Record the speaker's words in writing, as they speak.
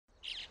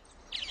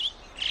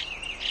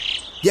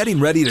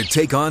Getting ready to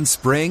take on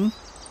spring?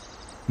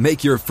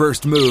 Make your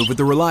first move with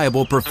the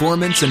reliable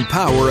performance and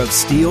power of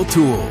Steel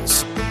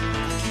tools.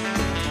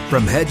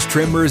 From hedge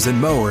trimmers and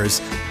mowers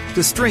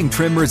to string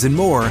trimmers and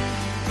more,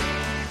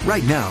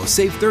 right now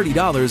save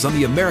 $30 on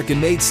the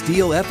American-made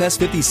Steel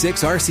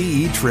FS56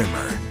 RCE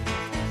trimmer.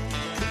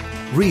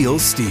 Real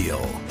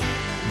Steel.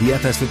 The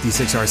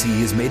FS56 RCE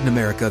is made in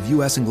America of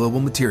U.S. and global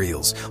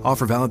materials.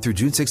 Offer valid through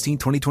June 16,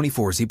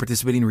 2024. See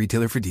participating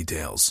retailer for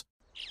details.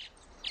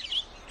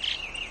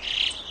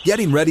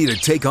 Getting ready to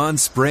take on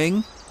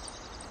spring?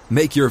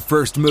 Make your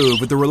first move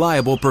with the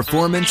reliable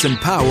performance and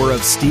power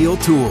of Steel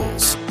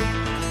tools.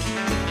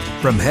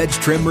 From hedge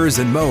trimmers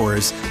and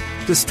mowers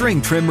to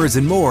string trimmers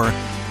and more,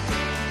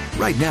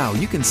 right now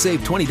you can save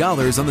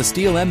 $20 on the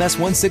Steel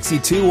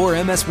MS-162 or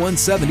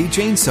MS-170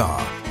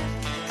 chainsaw.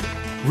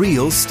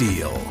 Real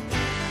Steel.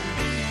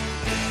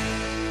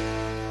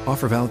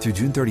 Offer valid through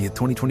June 30th,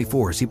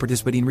 2024. See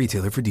participating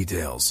retailer for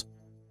details.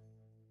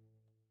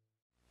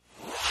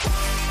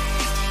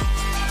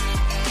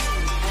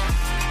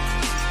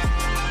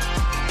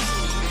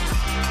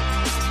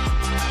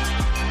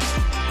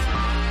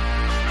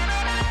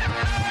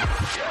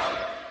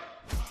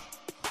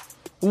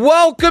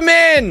 Welcome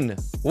in!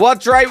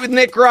 What's Right with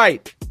Nick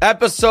Wright,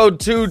 episode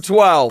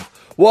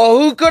 212. Well,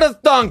 who could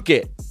have thunk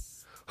it?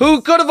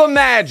 Who could have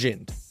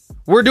imagined?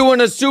 We're doing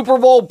a Super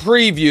Bowl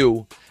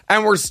preview,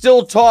 and we're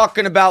still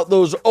talking about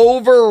those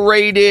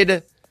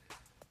overrated,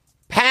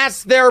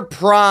 past their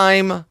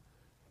prime,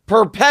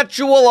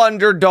 perpetual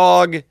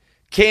underdog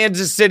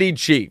Kansas City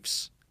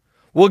Chiefs.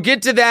 We'll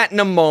get to that in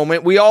a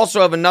moment. We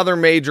also have another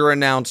major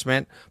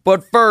announcement.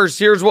 But first,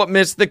 here's what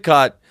missed the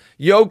cut.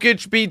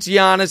 Jokic beats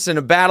Giannis in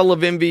a battle of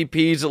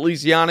MVPs. At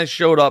least Giannis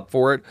showed up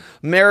for it.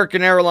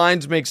 American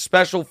Airlines makes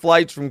special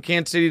flights from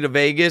Kansas City to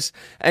Vegas.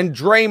 And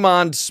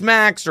Draymond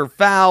smacks or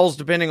fouls,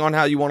 depending on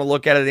how you want to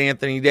look at it,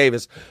 Anthony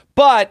Davis.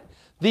 But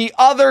the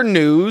other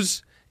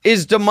news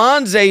is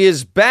DeMonze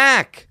is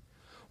back.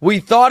 We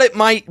thought it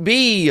might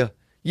be,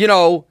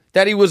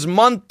 that he was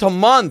month to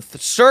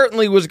month.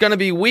 Certainly was going to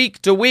be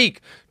week to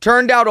week.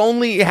 Turned out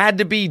only had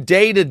to be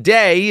day to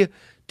day.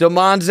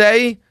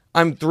 DeMonze,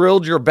 I'm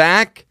thrilled you're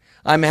back.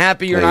 I'm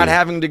happy you're not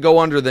having to go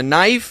under the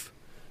knife.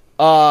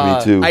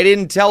 Me too. I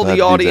didn't tell the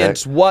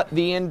audience what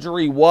the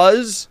injury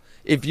was.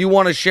 If you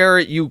want to share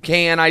it, you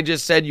can. I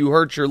just said you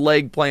hurt your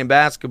leg playing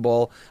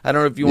basketball. I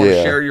don't know if you want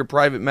to share your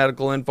private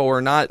medical info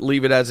or not.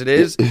 Leave it as it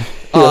is.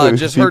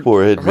 Just people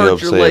are hitting me up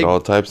saying all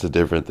types of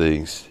different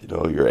things.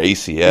 Your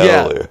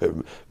ACL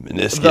or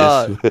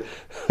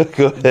meniscus.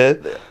 Go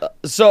ahead.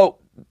 So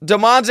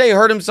DeMonze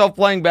hurt himself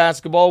playing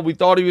basketball. We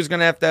thought he was going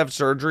to have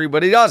surgery,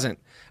 but he doesn't.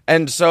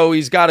 And so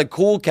he's got a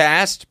cool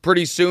cast.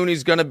 Pretty soon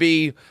he's going to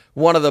be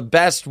one of the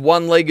best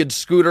one-legged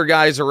scooter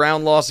guys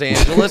around Los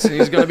Angeles, and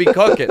he's going to be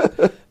cooking.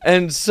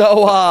 And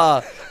so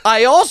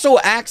I also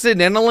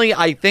accidentally,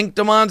 I think,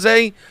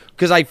 DeMonze,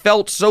 because I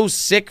felt so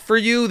sick for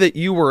you that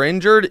you were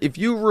injured. If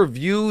you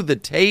review the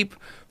tape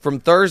from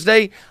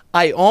Thursday,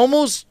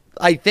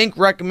 I think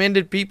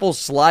recommended people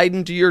slide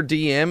into your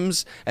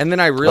DMs, and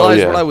then I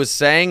realized what I was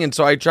saying, and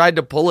so I tried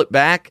to pull it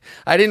back.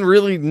 I didn't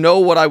really know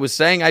what I was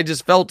saying. I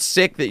just felt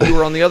sick that you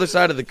were on the other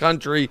side of the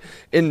country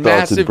in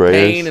massive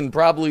pain and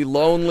probably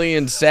lonely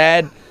and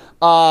sad.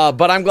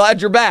 But I'm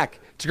glad you're back.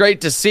 It's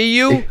great to see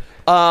you.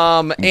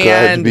 Glad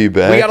to be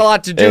back. We got a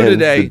lot to do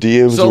today. The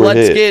DMs so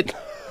let's get.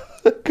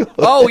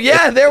 Oh,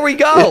 yeah, there we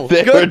go.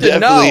 Good to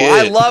know.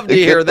 I love to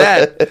hear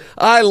that.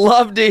 I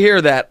love to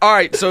hear that. All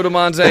right, so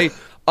DeMonze,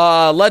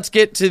 let's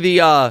get to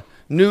the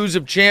news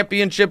of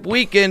championship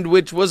weekend,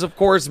 which was, of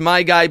course,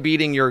 my guy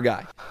beating your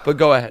guy. But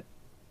go ahead.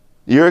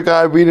 Your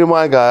guy beating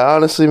my guy.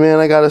 Honestly, man,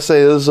 I got to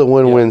say, this is a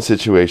win-win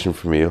situation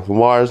for me. If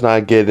Lamar's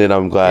not getting it,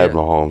 I'm glad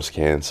Mahomes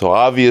can. So,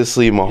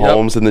 obviously,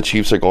 Mahomes and the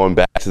Chiefs are going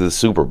back to the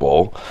Super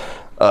Bowl.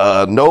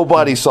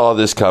 Nobody saw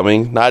this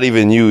coming. Not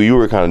even you. You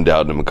were kind of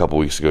doubting him a couple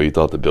weeks ago. You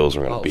thought the Bills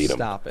were going to beat them.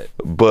 Stop it.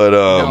 But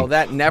no,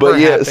 that never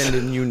happened,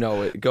 and you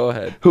know it. Go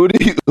ahead. Who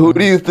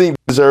do you think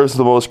deserves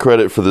the most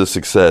credit for the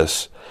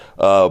success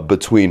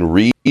between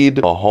Reed,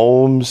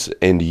 Mahomes,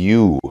 and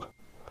you?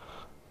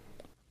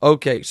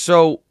 Okay,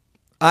 so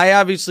I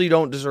obviously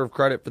don't deserve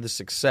credit for the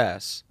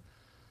success.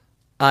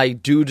 I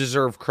do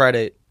deserve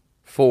credit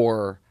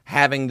for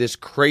having this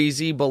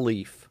crazy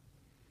belief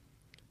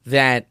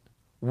that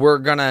we're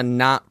going to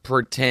not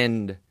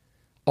pretend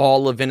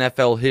all of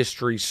NFL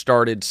history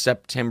started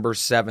September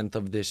 7th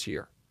of this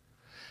year.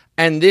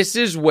 And this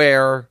is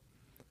where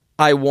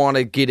I want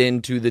to get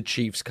into the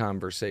Chiefs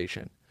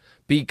conversation,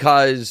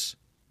 because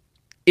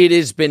it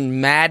has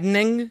been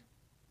maddening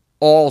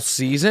all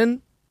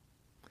season.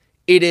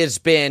 It has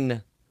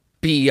been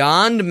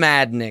beyond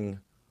maddening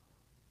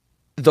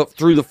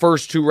through the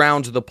first two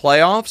rounds of the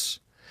playoffs.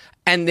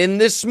 And then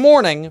this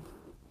morning,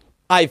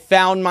 I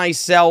found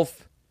myself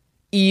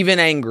even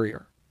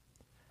angrier.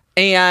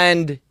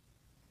 And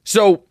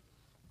so,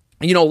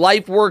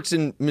 life works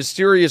in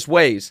mysterious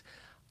ways.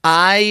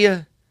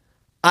 I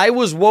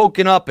was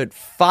woken up at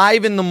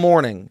 5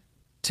 a.m.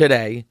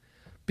 today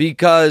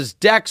because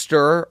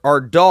Dexter,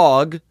 our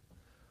dog,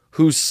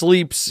 who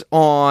sleeps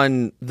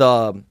on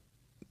the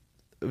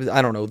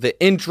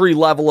entry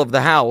level of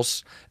the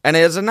house, and it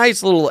has a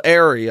nice little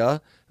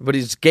area, but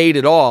he's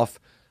gated off,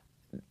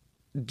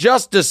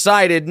 just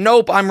decided,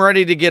 nope, I'm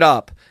ready to get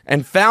up,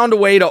 and found a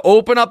way to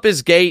open up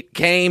his gate,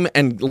 came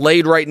and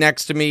laid right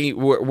next to me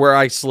where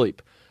I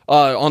sleep,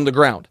 on the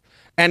ground.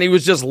 And he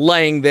was just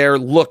laying there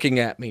looking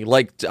at me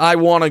like, I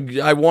want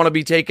to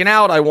be taken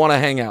out. I want to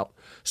hang out.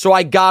 So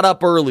I got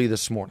up early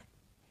this morning,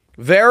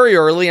 very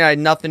early, and I had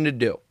nothing to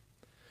do.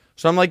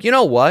 So I'm like, you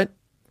know what?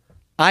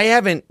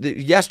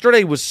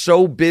 Yesterday was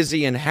so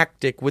busy and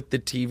hectic with the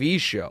TV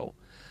show.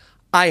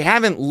 I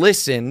haven't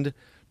listened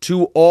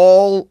to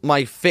all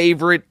my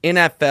favorite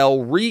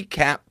NFL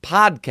recap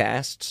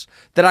podcasts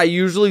that I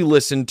usually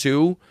listen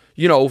to,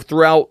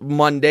 throughout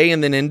Monday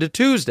and then into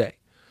Tuesday.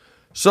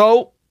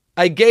 So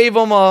I gave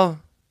them a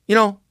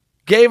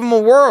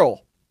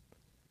whirl.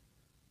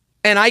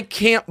 And I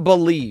can't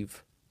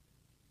believe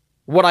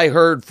what I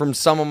heard from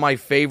some of my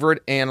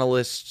favorite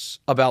analysts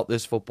about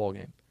this football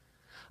game.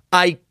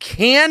 I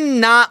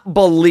cannot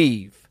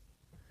believe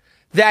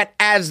that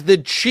as the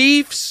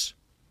Chiefs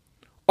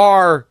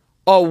are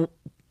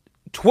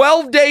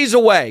 12 days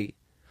away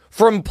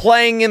from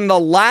playing in the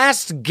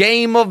last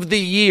game of the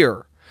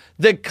year,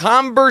 the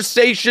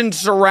conversation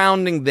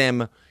surrounding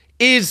them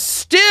is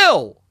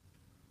still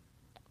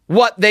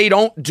what they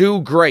don't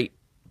do great,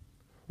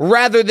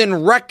 rather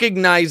than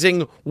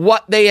recognizing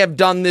what they have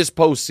done this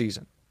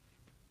postseason.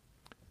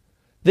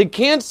 The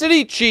Kansas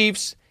City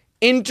Chiefs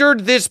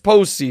entered this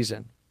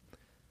postseason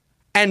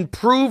and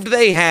proved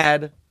they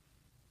had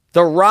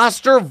the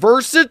roster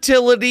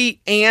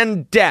versatility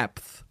and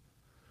depth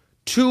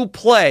to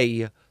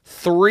play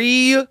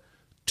 3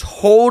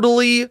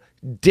 totally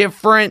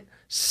different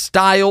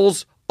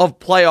styles of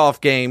playoff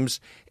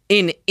games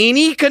in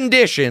any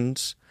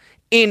conditions,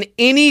 in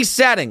any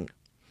setting,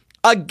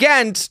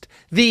 against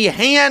the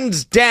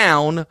hands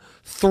down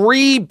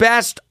 3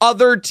 best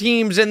other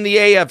teams in the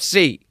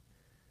AFC.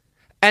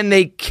 And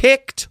they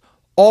kicked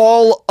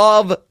all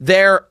of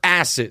their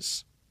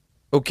asses.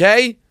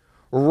 Okay?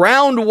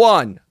 Round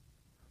 1,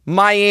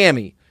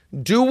 Miami.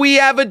 Do we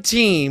have a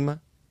team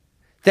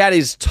that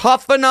is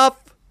tough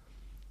enough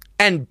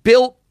and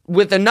built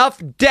with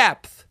enough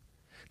depth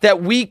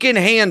that we can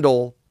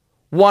handle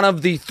one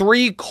of the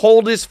 3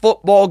 coldest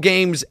football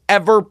games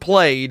ever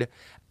played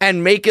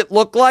and make it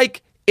look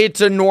like it's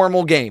a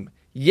normal game?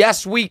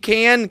 Yes, we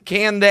can.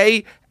 Can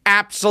they?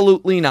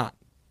 Absolutely not.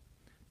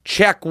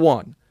 Check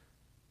 1.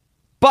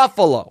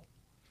 Buffalo.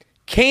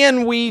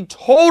 Can we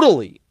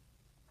totally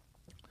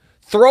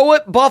throw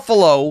at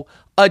Buffalo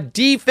a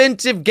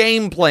defensive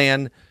game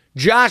plan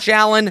Josh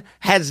Allen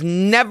has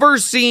never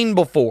seen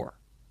before,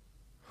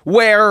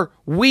 where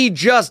we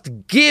just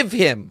give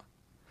him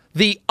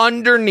the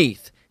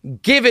underneath,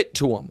 give it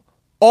to him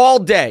all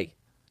day,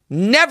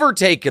 never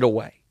take it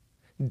away,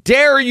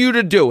 dare you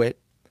to do it,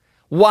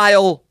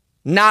 while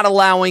not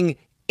allowing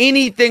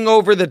anything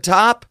over the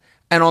top?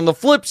 And on the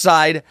flip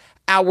side,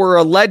 our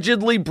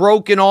allegedly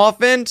broken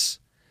offense,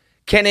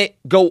 can it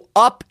go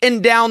up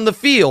and down the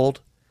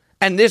field?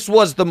 And this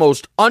was the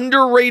most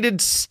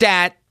underrated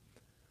stat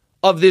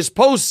of this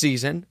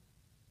postseason.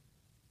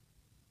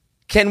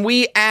 Can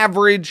we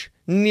average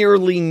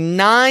nearly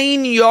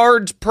 9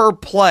 yards per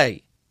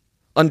play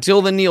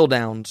until the kneel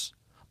downs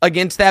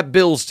against that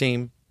Bills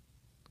team?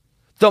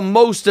 The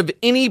most of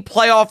any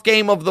playoff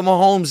game of the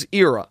Mahomes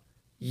era.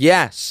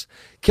 Yes.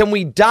 Can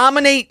we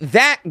dominate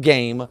that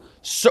game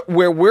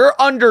where we're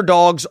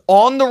underdogs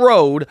on the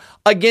road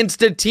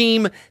against a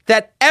team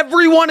that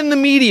everyone in the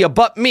media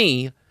but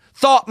me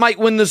thought might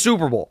win the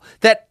Super Bowl,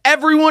 that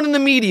everyone in the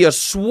media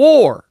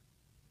swore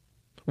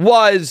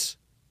was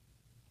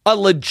a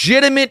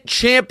legitimate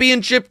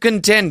championship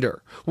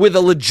contender with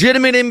a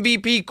legitimate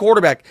MVP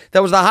quarterback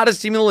that was the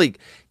hottest team in the league?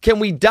 Can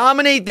we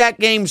dominate that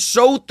game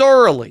so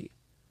thoroughly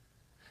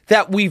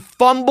that we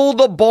fumble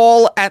the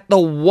ball at the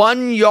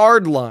 1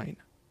 yard line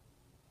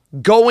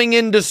going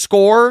in to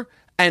score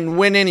and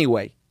win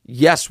anyway?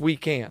 Yes, we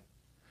can.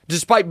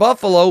 Despite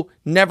Buffalo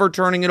never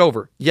turning it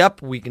over.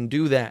 Yep, we can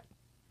do that.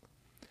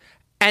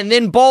 And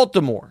then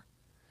Baltimore.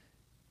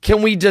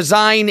 Can we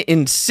design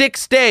in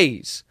 6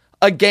 days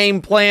a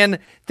game plan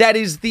that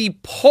is the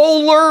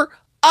polar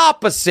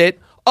opposite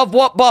of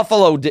what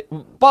Buffalo did,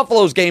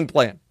 Buffalo's game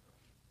plan?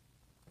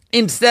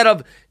 Instead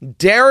of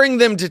daring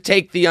them to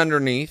take the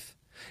underneath,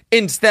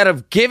 instead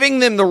of giving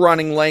them the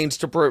running lanes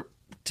to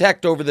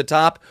protect over the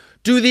top,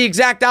 do the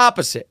exact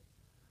opposite.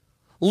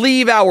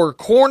 Leave our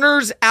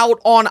corners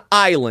out on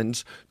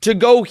islands to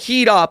go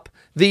heat up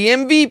the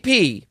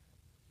MVP,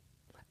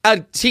 a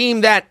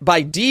team that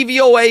by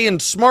DVOA and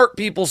smart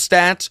people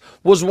stats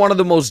was one of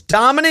the most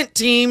dominant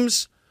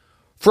teams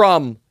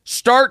from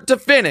start to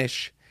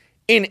finish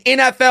in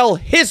NFL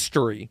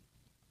history.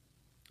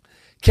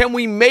 Can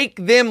we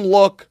make them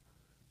look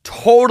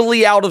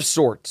totally out of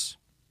sorts?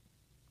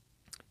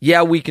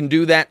 Yeah, we can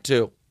do that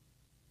too.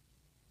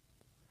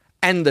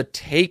 And the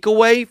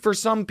takeaway for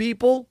some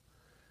people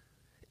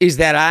is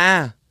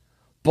that,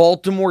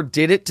 Baltimore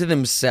did it to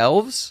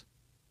themselves.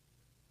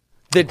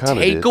 The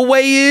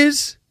takeaway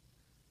is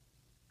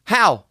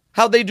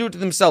how'd they do it to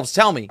themselves?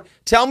 Tell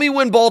me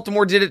when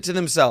Baltimore did it to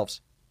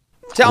themselves.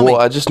 Tell me.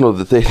 Well, I just know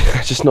that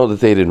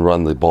they didn't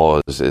run the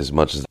ball as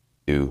much as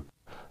they do.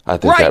 I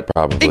think that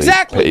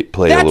probably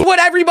played That's what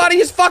everybody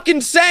is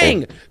fucking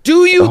saying.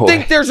 Do you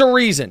think there's a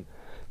reason?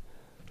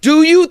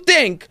 Do you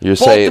think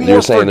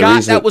Baltimore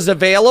forgot that was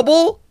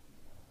available?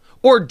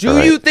 Or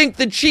do you think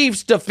the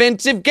Chiefs'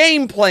 defensive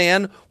game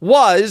plan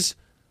was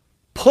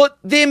put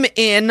them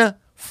in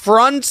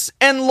fronts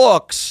and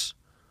looks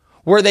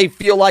where they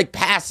feel like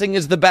passing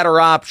is the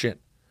better option?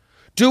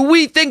 Do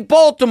we think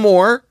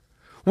Baltimore,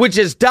 which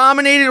has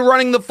dominated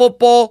running the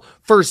football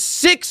for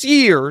 6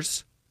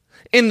 years,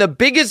 in the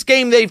biggest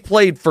game they've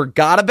played,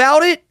 forgot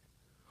about it?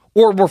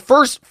 Or were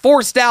first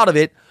forced out of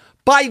it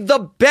by the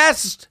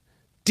best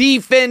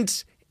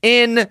defense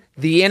in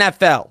the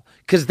NFL?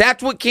 Because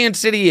that's what Kansas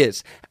City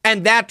is.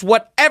 And that's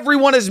what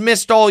everyone has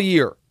missed all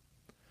year.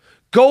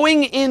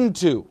 Going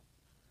into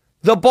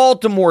the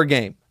Baltimore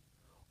game,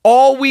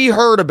 all we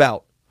heard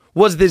about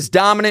was this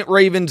dominant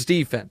Ravens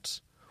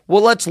defense.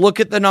 Well, let's look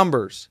at the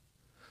numbers.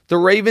 The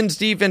Ravens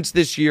defense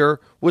this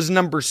year was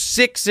number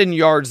 6 in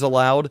yards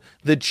allowed.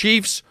 The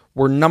Chiefs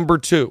were number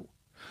 2.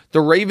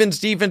 The Ravens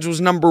defense was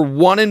number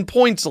 1 in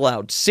points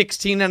allowed,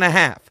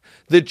 16.5.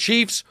 The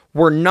Chiefs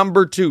were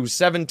number 2,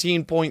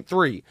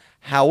 17.3.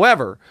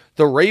 However,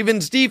 the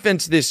Ravens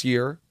defense this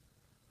year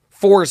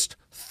forced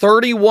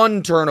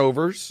 31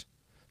 turnovers.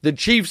 The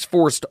Chiefs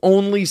forced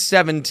only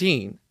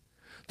 17.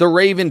 The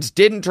Ravens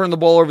didn't turn the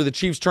ball over. The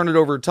Chiefs turned it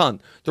over a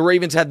ton. The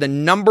Ravens had the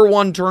number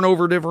 1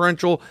 turnover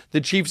differential. The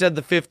Chiefs had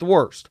the 5th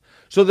worst.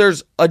 So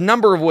there's a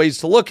number of ways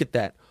to look at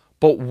that.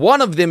 But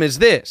one of them is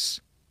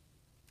this.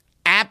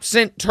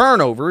 Absent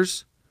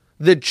turnovers,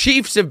 the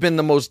Chiefs have been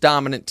the most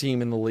dominant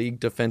team in the league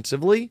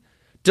defensively,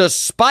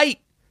 despite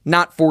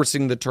not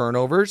forcing the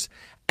turnovers.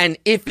 And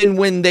if and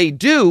when they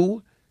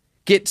do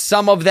get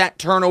some of that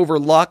turnover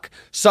luck,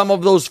 some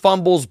of those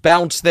fumbles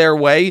bounce their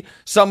way,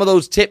 some of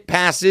those tip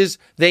passes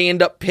they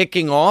end up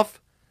picking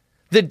off,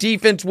 the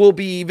defense will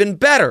be even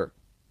better.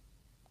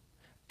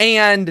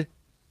 And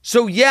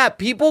so, yeah,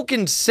 people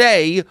can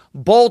say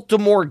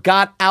Baltimore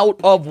got out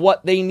of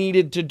what they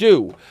needed to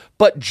do.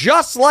 But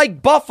just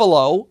like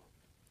Buffalo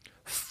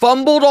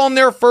fumbled on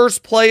their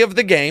first play of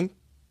the game,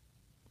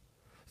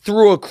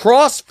 threw a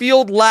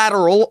cross-field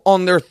lateral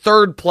on their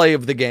third play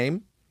of the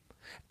game,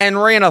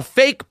 and ran a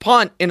fake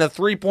punt in a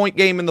 3-point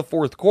game in the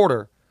fourth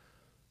quarter.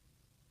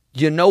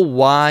 You know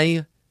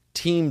why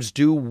teams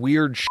do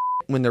weird shit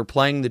when they're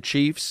playing the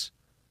Chiefs?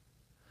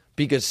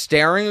 Because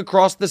staring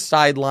across the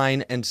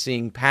sideline and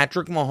seeing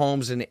Patrick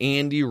Mahomes and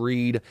Andy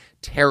Reid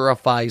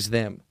terrifies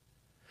them.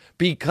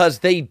 Because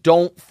they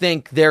don't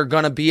think they're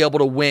going to be able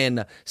to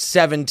win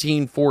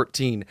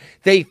 17-14.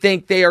 They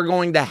think they are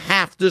going to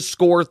have to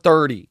score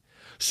 30.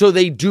 So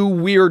they do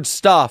weird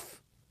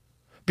stuff.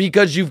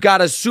 Because you've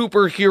got a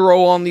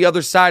superhero on the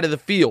other side of the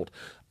field.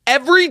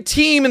 Every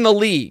team in the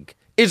league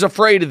is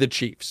afraid of the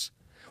Chiefs.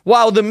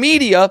 While the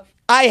media,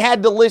 I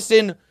had to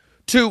listen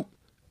to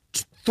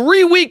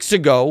 3 weeks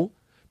ago,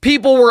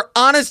 people were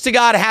honest to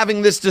God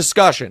having this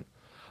discussion.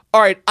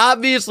 All right,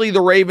 obviously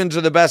the Ravens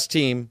are the best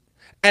team,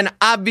 and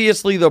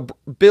obviously the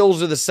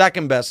Bills are the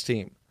second best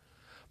team.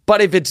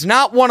 But if it's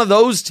not one of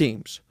those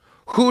teams,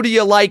 who do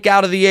you like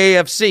out of the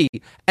AFC?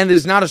 And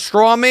there's not a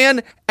straw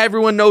man,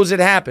 everyone knows it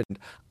happened.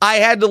 I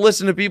had to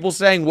listen to people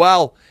saying,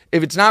 well,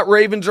 if it's not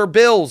Ravens or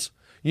Bills,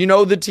 you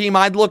know the team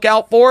I'd look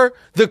out for?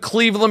 The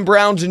Cleveland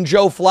Browns and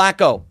Joe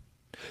Flacco.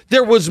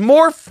 There was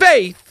more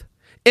faith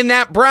in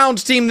that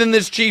Browns team than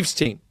this Chiefs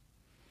team.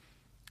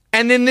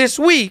 And then this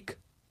week,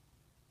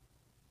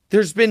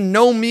 there's been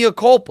no mea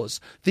culpas.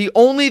 The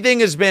only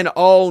thing has been,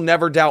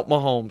 never doubt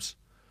Mahomes.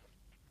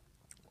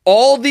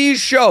 All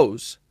these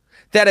shows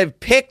that have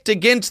picked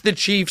against the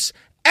Chiefs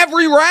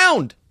every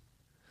round,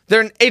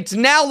 it's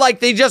now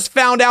like they just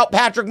found out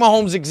Patrick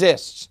Mahomes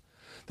exists.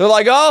 They're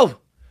like,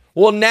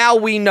 well, now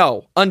we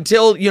know.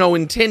 Until,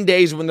 in 10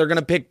 days when they're going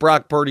to pick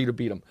Brock Purdy to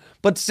beat him.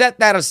 But set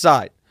that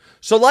aside.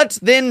 So let's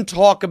then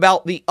talk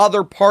about the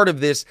other part of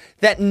this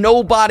that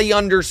nobody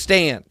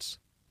understands.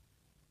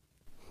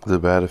 The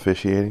bad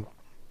officiating?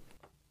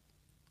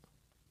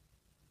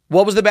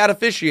 What was the bad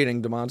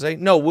officiating, DeMonte?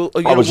 No, we'll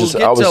get to what I was going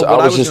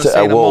to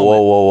say in a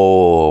moment.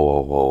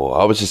 Whoa.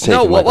 I was just taking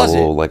a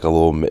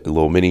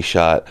little mini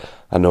shot.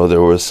 I know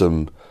there was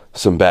some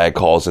bad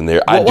calls in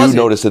there. I do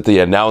notice that the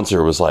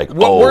announcer was like,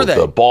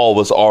 the ball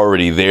was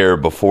already there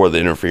before the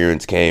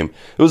interference came.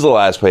 It was the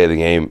last play of the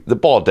game. The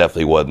ball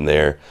definitely wasn't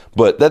there.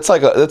 But that's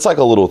like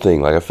a little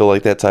thing. Like I feel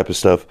like that type of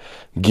stuff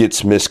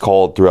gets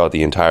miscalled throughout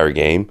the entire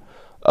game.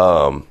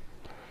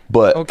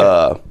 But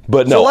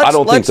no, I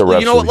don't think the refs.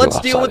 You know what? Let's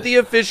deal with the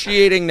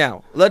officiating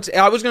now.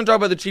 I was going to talk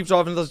about the Chiefs'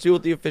 offense. Let's deal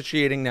with the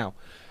officiating now.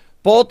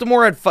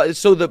 Baltimore had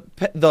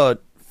the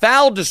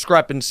foul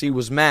discrepancy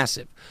was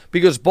massive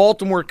because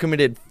Baltimore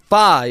committed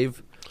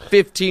 5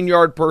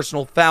 15-yard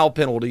personal foul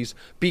penalties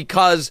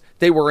because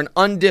they were an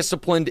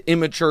undisciplined,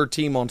 immature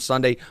team on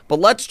Sunday. But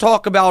let's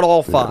talk about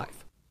all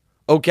 5.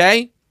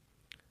 Okay?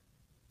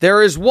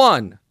 There is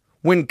one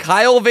when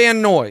Kyle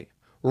Van Noy,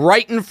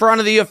 right in front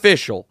of the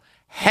official,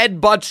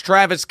 headbutts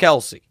Travis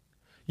Kelce.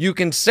 You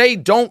can say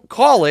don't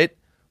call it,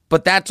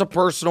 but that's a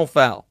personal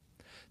foul.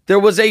 There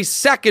was a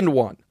second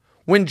one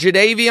when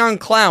Jadeveon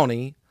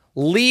Clowney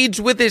leads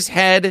with his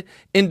head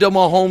into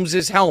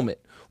Mahomes'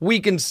 helmet. We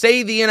can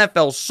say the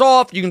NFL's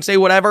soft, you can say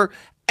whatever.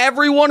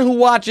 Everyone who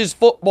watches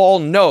football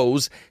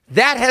knows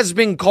that has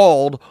been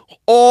called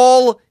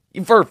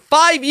for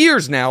 5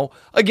 years now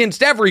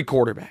against every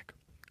quarterback.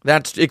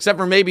 That's except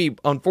for maybe,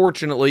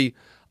 unfortunately,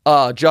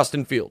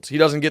 Justin Fields. He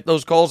doesn't get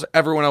those calls.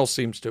 Everyone else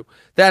seems to.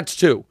 That's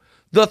two.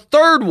 The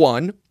third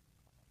one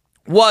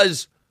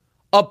was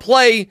a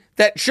play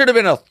that should have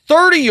been a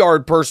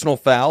 30-yard personal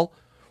foul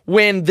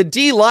when the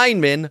D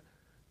lineman,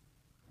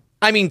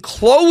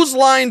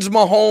 clotheslines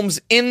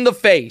Mahomes in the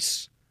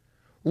face,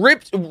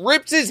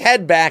 rips his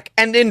head back,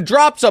 and then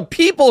drops a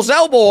people's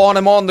elbow on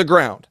him on the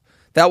ground.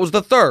 That was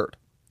the third.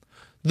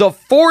 The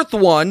fourth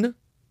one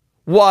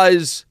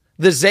was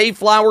the Zay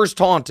Flowers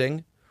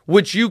taunting,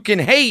 which you can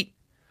hate,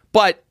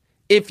 but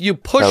if you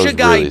push a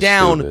guy really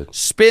down, stupid.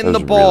 Spin the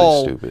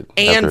ball, really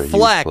and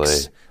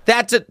flex,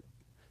 that's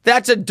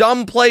a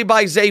dumb play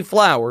by Zay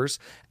Flowers.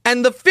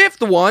 And the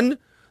fifth one,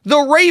 the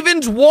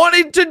Ravens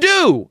wanted to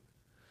do.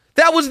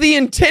 That was the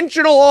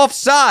intentional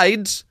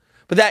offsides,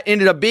 but that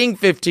ended up being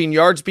 15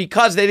 yards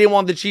because they didn't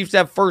want the Chiefs to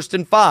have 1st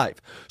and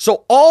 5.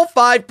 So all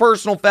 5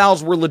 personal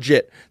fouls were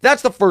legit.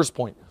 That's the first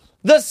point.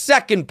 The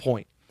second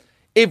point,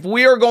 if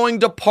we are going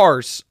to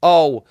parse,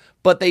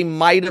 but they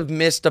might have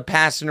missed a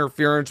pass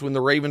interference when the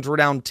Ravens were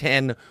down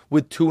 10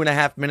 with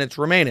 2.5 minutes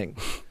remaining,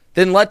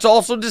 then let's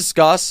also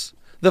discuss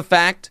the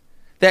fact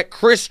that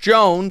Chris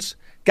Jones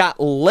got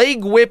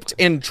leg whipped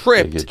and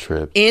tripped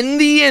in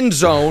the end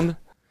zone,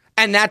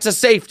 and that's a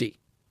safety.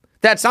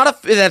 That's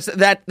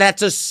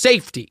a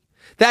safety.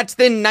 That's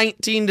then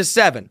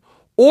 19-7.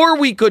 Or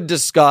we could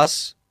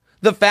discuss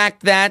the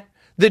fact that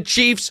the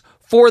Chiefs,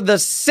 for the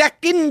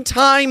second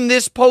time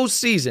this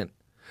postseason,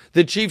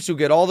 the Chiefs who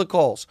get all the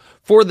calls,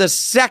 for the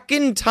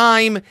second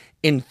time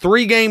in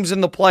 3 games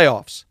in the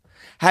playoffs,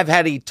 have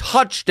had a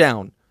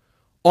touchdown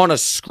on a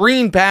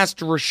screen pass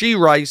to Rashee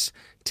Rice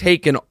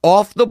taken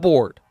off the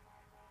board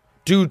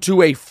due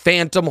to a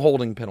phantom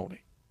holding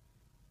penalty.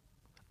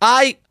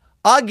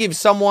 I'll give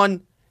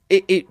someone I'll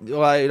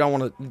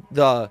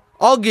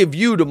give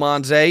you,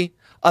 DeMonze,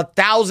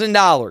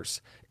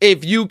 $1,000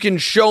 if you can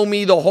show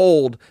me the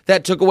hold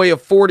that took away a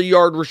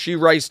 40-yard Rashee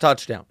Rice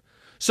touchdown.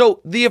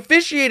 So the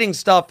officiating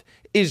stuff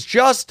is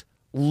just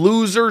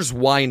losers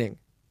whining.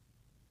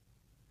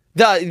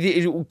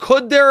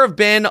 Could there have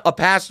been a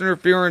pass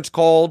interference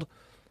called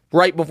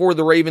right before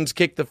the Ravens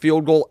kicked the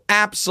field goal?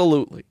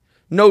 Absolutely.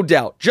 No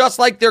doubt. Just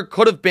like there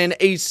could have been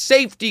a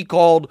safety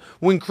called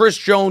when Gus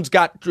Edwards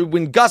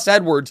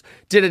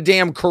did a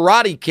damn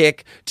karate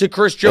kick to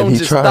Chris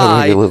Jones'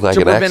 thigh to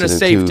prevent a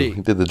safety. Too.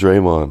 He did the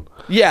Draymond.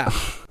 Yeah,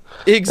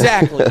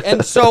 exactly.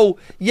 And so,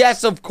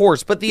 yes, of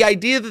course. But the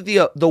idea that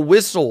the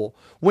whistle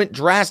went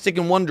drastic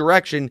in one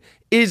direction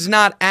is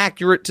not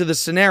accurate to the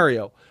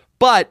scenario.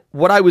 But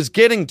what I was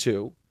getting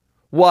to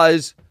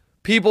was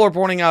people are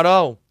pointing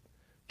out,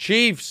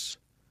 Chiefs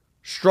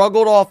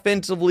struggled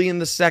offensively in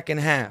the second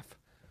half.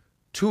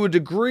 To a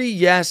degree,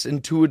 yes,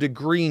 and to a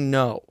degree,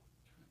 no.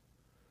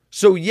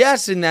 So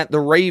yes, in that the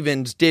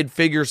Ravens did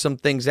figure some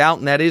things out,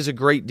 and that is a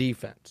great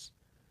defense.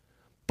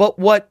 But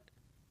what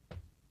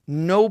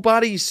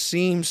nobody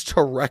seems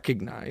to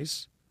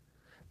recognize,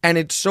 and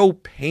it's so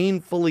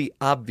painfully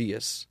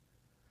obvious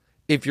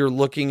if you're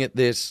looking at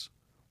this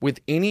with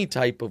any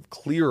type of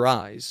clear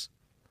eyes,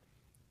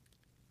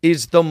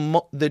 is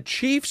the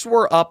Chiefs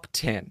were up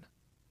 10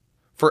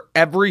 for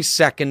every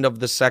second of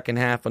the second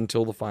half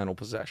until the final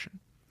possession.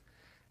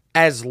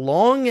 As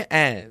long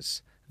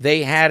as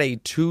they had a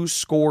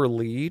 2-score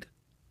lead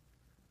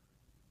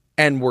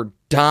and were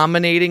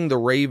dominating the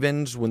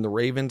Ravens when the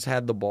Ravens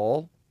had the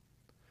ball,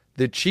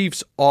 the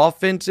Chiefs'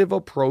 offensive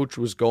approach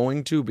was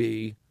going to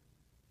be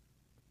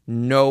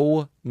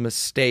no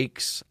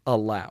mistakes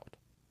allowed.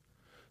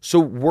 So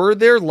were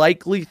there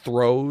likely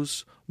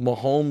throws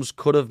Mahomes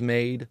could have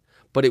made,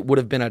 but it would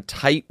have been a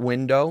tight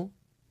window?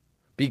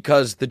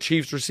 Because the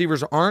Chiefs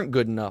receivers aren't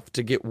good enough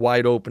to get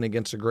wide open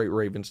against a great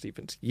Ravens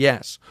defense.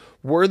 Yes.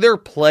 Were there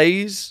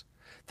plays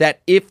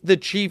that if the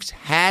Chiefs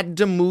had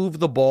to move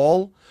the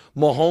ball,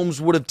 Mahomes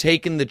would have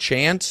taken the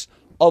chance?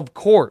 Of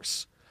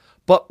course.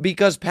 But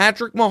because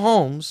Patrick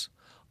Mahomes,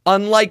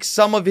 unlike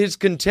some of his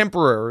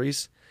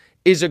contemporaries,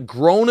 is a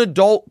grown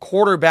adult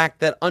quarterback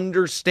that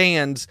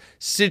understands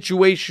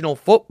situational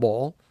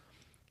football,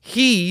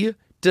 he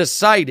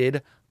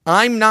decided,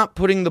 I'm not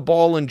putting the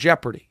ball in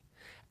jeopardy.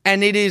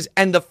 And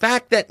the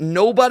fact that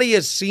nobody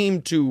has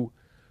seemed to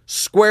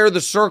square the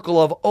circle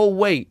of,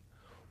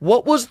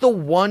 what was the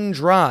one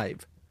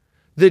drive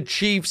the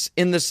Chiefs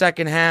in the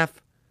second half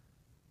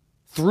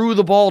threw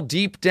the ball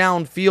deep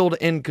downfield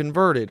and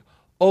converted?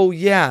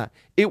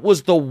 It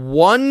was the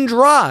one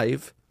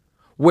drive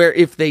where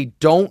if they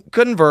don't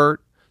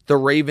convert, the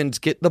Ravens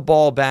get the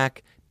ball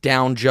back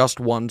down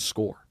just 1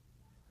 score.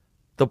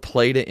 The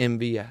play to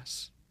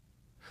MVS.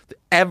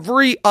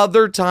 Every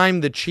other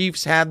time the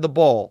Chiefs had the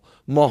ball,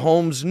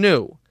 Mahomes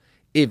knew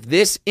if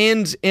this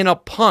ends in a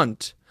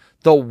punt,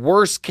 the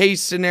worst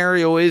case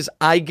scenario is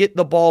I get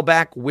the ball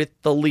back with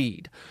the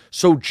lead.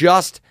 So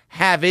just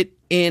have it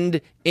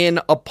end in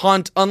a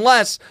punt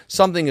unless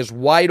something is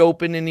wide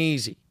open and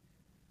easy.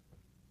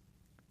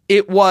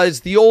 It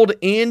was the old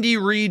Andy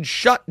Reid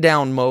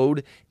shutdown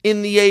mode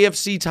in the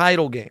AFC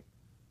title game.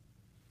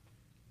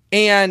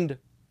 And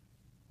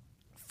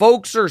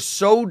folks are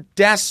so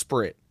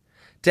desperate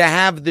to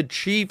have the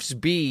Chiefs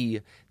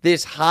be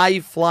this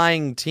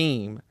high-flying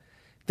team,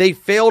 they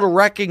fail to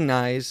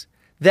recognize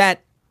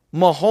that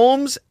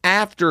Mahomes,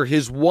 after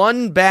his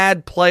one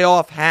bad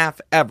playoff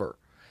half ever,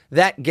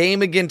 that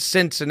game against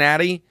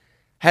Cincinnati,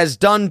 has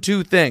done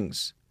two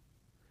things.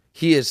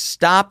 He has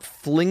stopped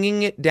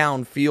flinging it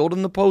downfield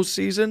in the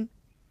postseason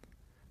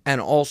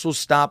and also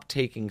stopped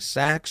taking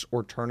sacks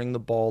or turning the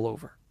ball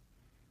over.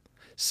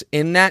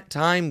 In that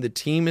time, the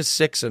team is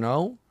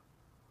 6-0.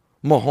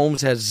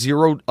 Mahomes has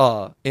 0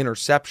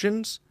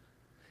 interceptions.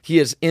 He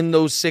has, in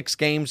those 6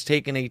 games,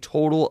 taken a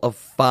total of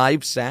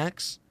 5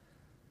 sacks.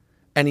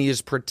 And he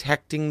is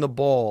protecting the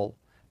ball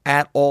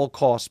at all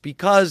costs.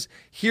 Because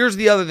here's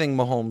the other thing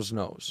Mahomes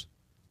knows.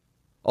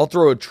 I'll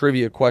throw a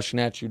trivia question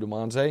at you,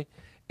 Demonze.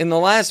 In the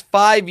last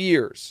 5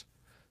 years,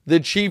 the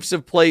Chiefs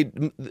have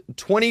played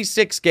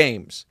 26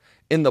 games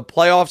in the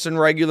playoffs and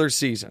regular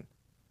season.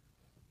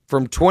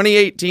 From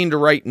 2018 to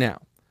right now.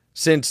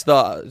 Since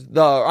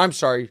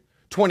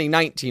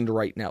 2019 to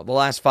right now, the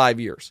last 5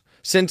 years,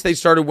 since they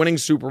started winning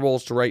Super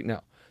Bowls to right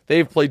now.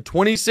 They've played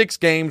 26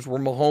 games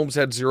where Mahomes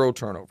had 0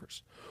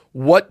 turnovers.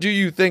 What do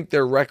you think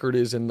their record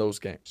is in those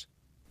games?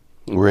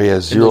 Where he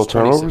has 0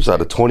 turnovers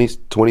out of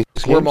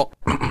 26 games?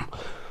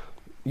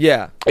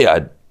 Yeah.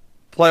 Yeah,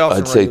 Playoffs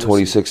I'd say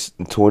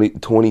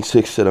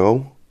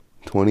 26-0,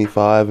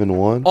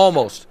 25-1.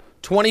 Almost.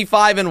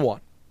 25-1.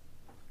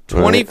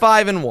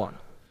 25-1.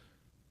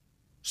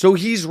 So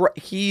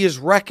he is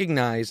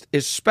recognized,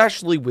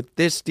 especially with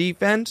this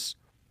defense.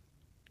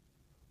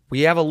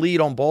 We have a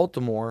lead on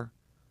Baltimore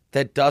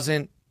that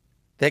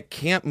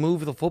can't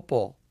move the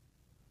football.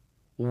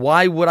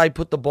 Why would I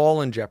put the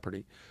ball in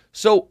jeopardy?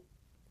 So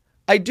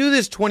I do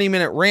this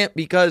 20-minute rant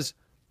because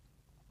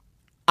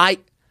I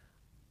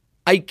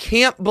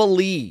can't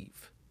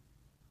believe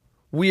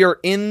we are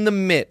in the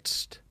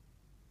midst.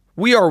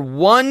 We are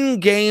 1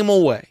 game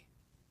away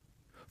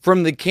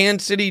from the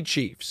Kansas City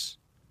Chiefs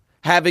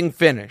having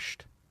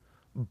finished,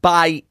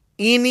 by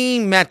any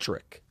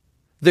metric,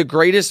 the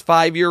greatest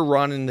 5-year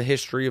run in the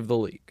history of the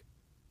league.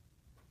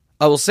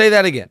 I will say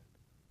that again.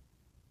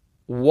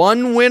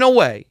 1 win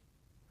away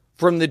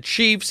from the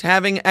Chiefs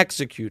having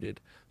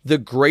executed the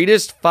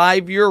greatest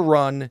 5-year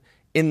run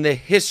in the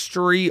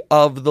history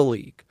of the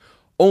league.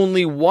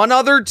 Only one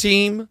other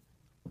team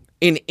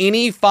in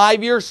any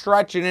 5-year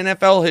stretch in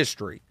NFL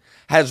history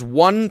has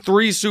won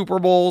 3 Super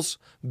Bowls,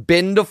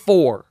 been to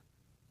 4.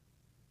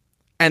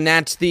 And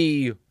that's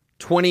the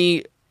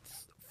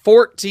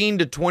 2014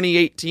 to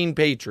 2018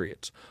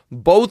 Patriots.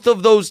 Both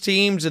of those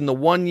teams in the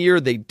 1 year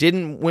they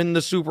didn't win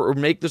the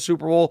make the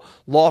Super Bowl,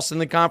 lost in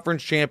the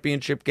conference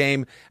championship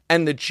game,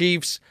 and the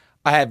Chiefs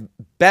have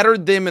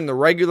bettered them in the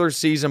regular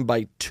season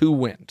by 2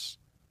 wins.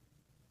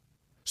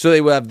 So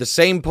they will have the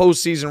same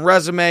postseason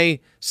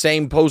resume,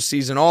 same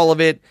postseason all of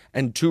it,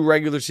 and 2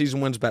 regular season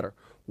wins better.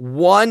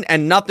 1,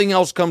 and nothing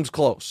else comes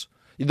close.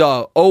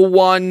 The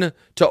 01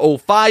 to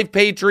 05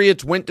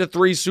 Patriots went to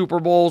 3 Super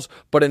Bowls,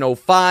 but in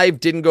 05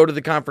 didn't go to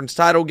the conference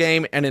title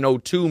game, and in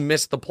 02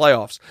 missed the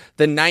playoffs.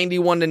 The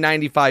 91 to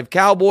 95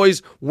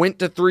 Cowboys went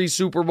to 3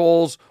 Super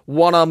Bowls,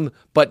 won them,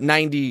 but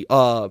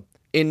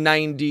in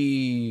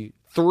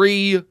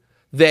 93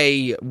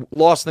 they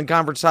lost in the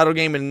conference title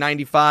game, and in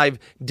 95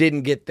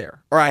 didn't get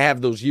there. Or I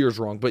have those years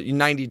wrong, but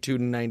 92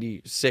 to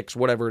 96,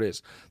 whatever it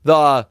is.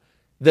 The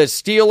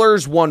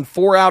Steelers won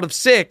 4 out of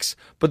 6,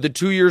 but the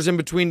 2 years in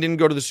between didn't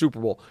go to the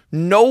Super Bowl.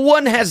 No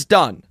one has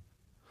done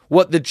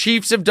what the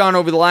Chiefs have done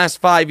over the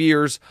last 5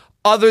 years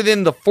other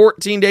than the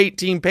 14 to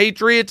 18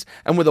 Patriots,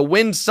 and with a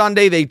win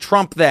Sunday, they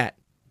trump that.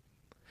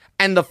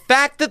 And the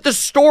fact that the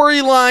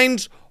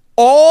storylines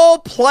all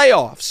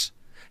playoffs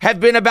have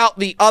been about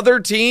the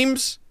other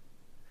teams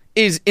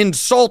is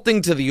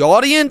insulting to the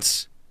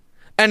audience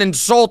and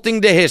insulting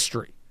to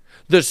history.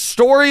 The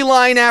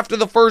storyline after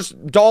the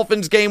first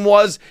Dolphins game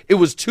was, it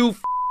was too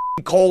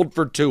cold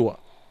for Tua.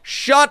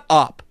 Shut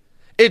up.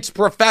 It's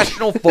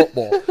professional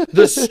football.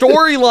 The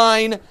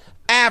storyline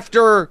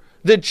after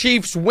the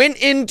Chiefs went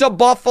into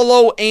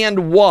Buffalo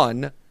and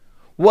won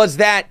was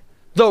that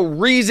the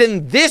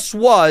reason this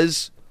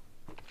was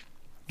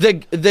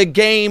the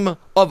game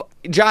of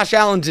Josh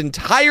Allen's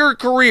entire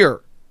career,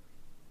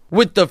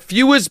 with the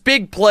fewest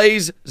big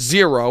plays,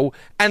 0,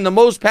 and the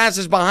most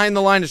passes behind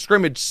the line of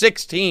scrimmage,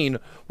 16,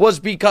 was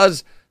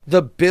because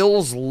the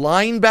Bills'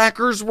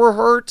 linebackers were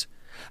hurt.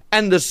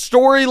 And the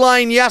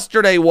storyline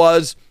yesterday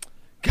was,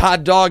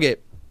 God dog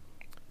it,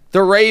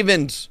 the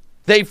Ravens,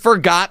 they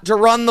forgot to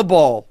run the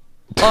ball.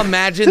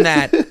 Imagine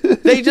that.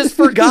 They just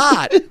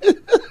forgot.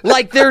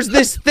 Like, there's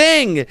this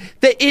thing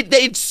that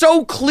it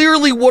so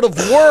clearly would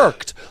have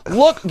worked.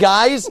 Look,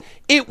 guys,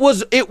 it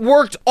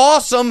worked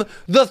awesome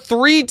the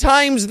 3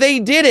 times they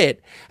did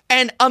it.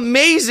 And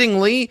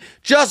amazingly,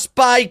 just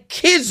by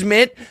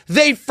kismet,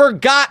 they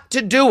forgot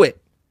to do it.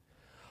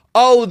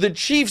 Oh, the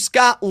Chiefs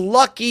got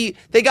lucky.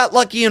 They got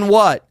lucky in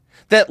what?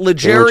 That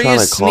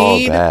L'Jarius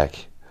Sneed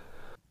back.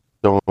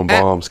 Throwing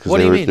bombs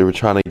because they were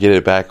trying to get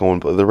it back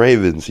on the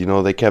Ravens. You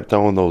know, they kept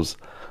throwing those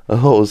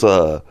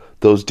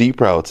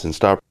deep routes and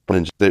stop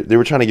running. They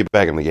were trying to get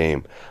back in the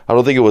game. I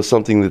don't think it was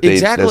something that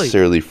they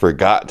necessarily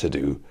forgot to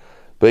do.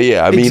 But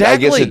yeah, I mean, I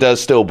guess it does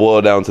still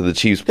boil down to the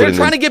Chiefs. They're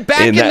trying to get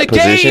back in the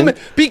game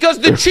because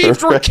the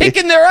Chiefs were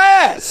kicking their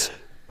ass.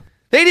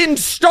 They didn't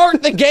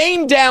start the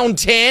game down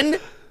 10.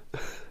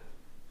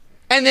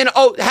 And then,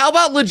 how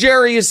about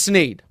L'Jarius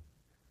Sneed?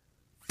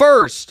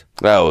 First,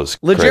 that was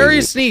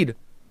L'Jarius Sneed.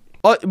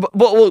 But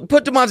we'll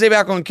put Demonte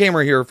back on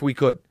camera here if we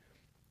could.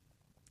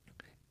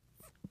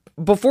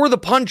 Before the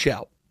punch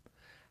out,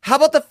 how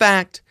about the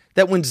fact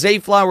that when Zay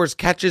Flowers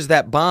catches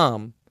that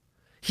bomb,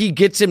 he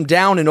gets him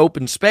down in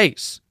open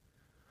space?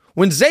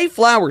 When Zay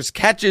Flowers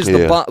catches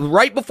the bomb,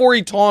 right before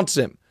he taunts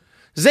him,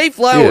 Zay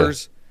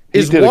Flowers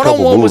is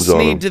one-on-one with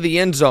Sneed to the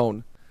end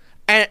zone.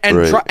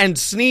 And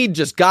Sneed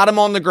just got him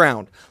on the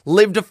ground,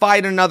 lived to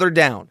fight another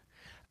down.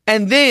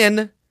 And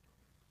then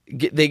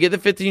they get the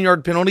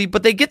 15-yard penalty,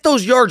 but they get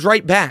those yards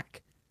right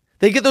back.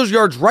 They get those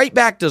yards right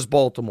back to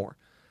Baltimore.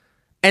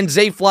 And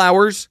Zay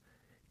Flowers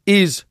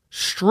is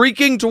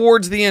streaking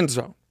towards the end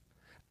zone.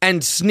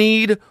 And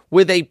Sneed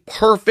with a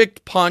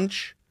perfect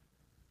punch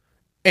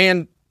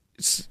and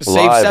saved 7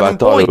 points. I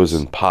thought it was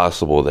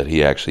impossible that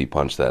he actually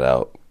punched that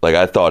out. Like,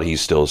 I thought he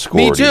still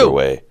scored either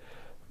way.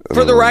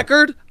 For the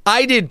record,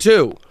 I did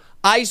too.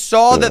 I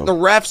saw that the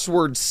refs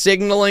were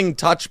signaling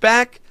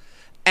touchback,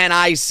 and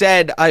I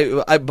said,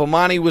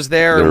 Bomani was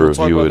there, and we'll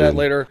talk about that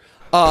later.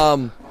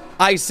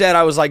 I said,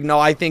 I was like, no,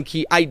 I think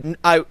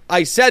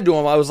I said to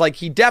him, I was like,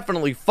 he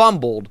definitely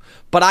fumbled,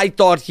 but I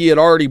thought he had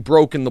already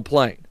broken the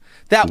plane.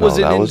 That was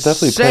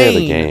definitely play of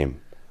the game.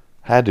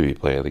 Had to be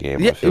play of the game.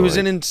 Yeah, it was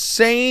an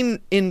insane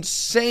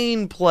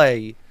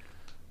play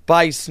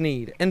by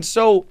Sneed. And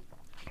so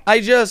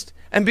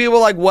and people were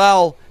like,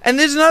 well, and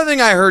there's another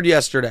thing I heard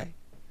yesterday.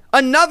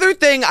 Another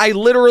thing I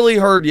literally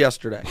heard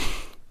yesterday.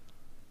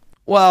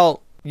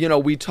 Well, you know,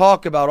 we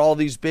talk about all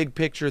these big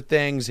picture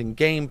things and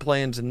game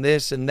plans and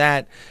this and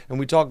that, and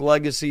we talk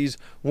legacies,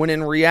 when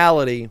in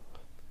reality,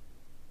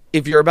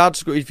 if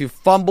you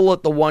fumble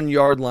at the 1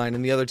 yard line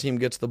and the other team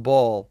gets the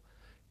ball,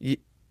 you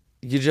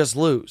just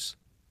lose.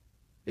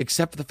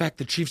 Except for the fact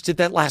the Chiefs did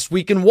that last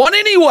week and won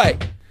anyway.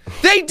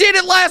 They did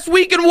it last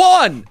week and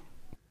won.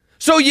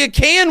 So you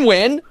can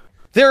win.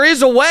 There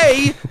is a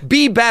way.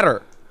 Be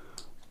better.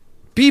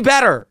 Be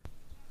better.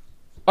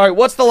 All right,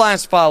 what's the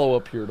last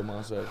follow-up here,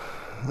 Tommaso?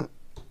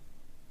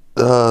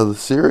 The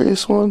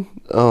serious one?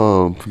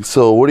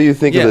 So what do you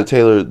think of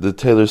the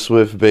Taylor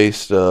Swift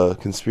based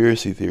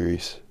conspiracy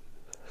theories?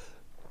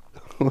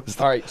 All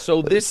right,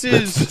 so this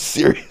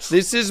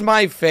is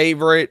my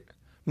favorite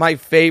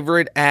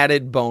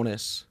added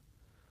bonus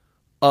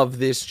of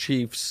this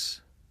Chiefs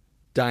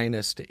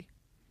dynasty.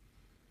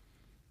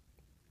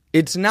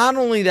 It's not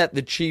only that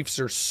the Chiefs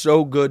are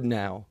so good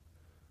now,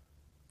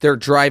 they're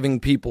driving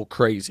people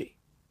crazy.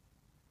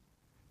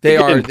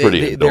 They're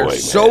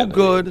so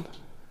good.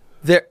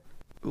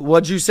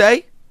 What'd you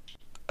say?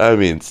 I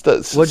mean,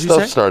 stuff's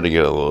starting to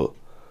get a little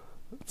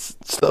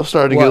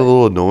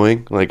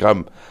annoying. Like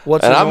I'm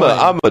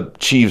a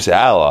Chiefs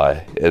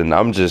ally, and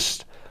I'm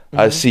just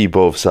I see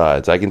both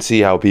sides. I can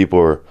see how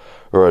people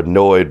are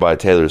annoyed by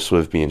Taylor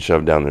Swift being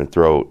shoved down their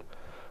throat.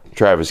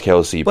 Travis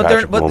Kelce,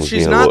 Patrick Mahomes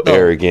being a little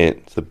arrogant.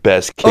 It's the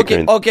best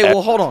kicker. Okay,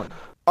 well, hold on.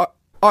 All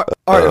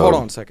right, hold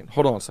on a second.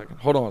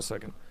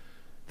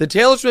 The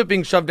Taylor Swift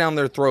being shoved down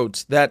their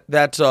throats,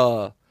 that's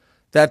a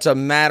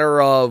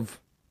matter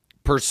of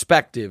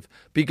perspective,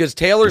 because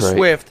Taylor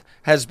Swift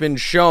has been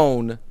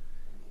shown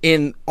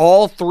in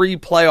all 3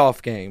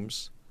 playoff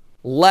games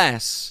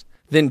less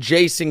than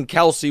Jason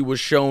Kelce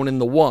was shown in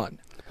the one,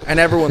 and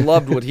everyone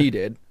loved what he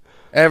did.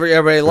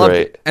 Everybody loved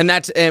it, and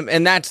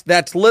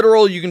that's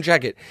literal. You can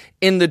check it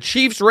in the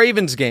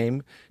Chiefs-Ravens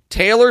game.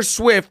 Taylor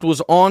Swift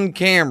was on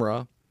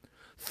camera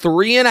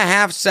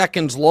 3.5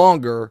 seconds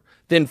longer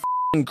than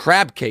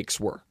crab cakes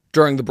were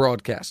during the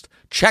broadcast.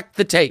 Check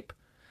the tape,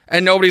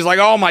 and nobody's like,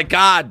 "Oh my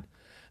God,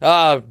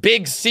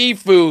 big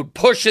seafood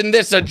pushing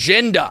this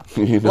agenda."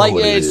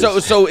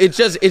 So it's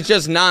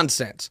just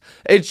nonsense.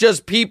 It's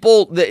just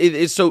people.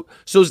 So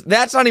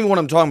that's not even what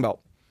I'm talking about.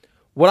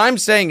 What I'm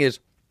saying is,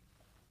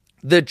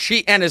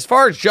 and as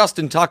far as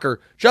Justin Tucker,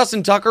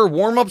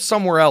 warm up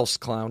somewhere else,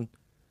 clown.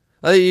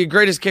 Your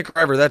greatest kicker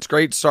ever. That's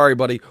great. Sorry,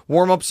 buddy.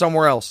 Warm up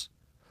somewhere else.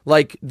 He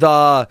had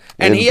a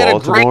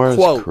great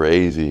quote.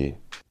 Crazy.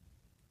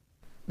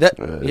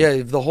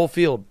 The whole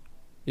field.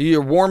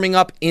 You're warming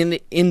up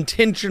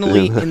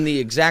intentionally in the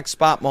exact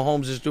spot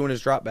Mahomes is doing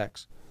his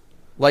dropbacks.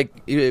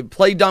 Like,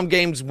 play dumb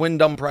games, win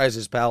dumb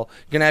prizes, pal.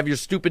 You're gonna have your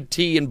stupid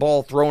tee and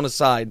ball thrown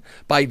aside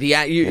by the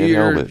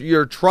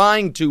you're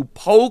trying to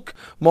poke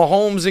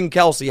Mahomes and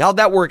Kelsey. How'd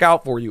that work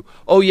out for you?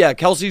 Oh yeah,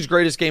 Kelsey's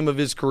greatest game of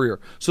his career.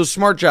 So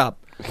smart job.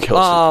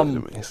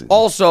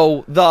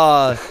 Also,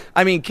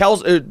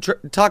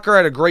 Tucker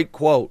had a great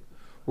quote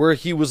where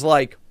he was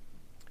like,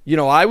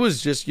 I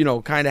was just,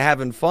 kind of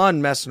having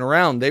fun, messing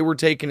around. They were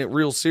taking it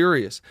real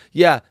serious.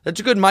 Yeah,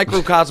 that's a good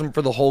microcosm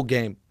for the whole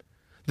game.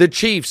 The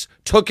Chiefs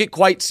took it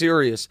quite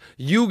serious.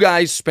 You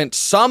guys spent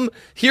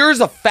here's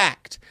a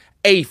fact.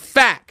 A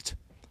fact.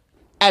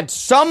 At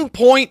some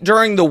point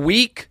during the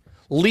week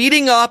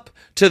leading up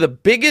to the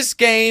biggest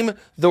game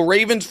the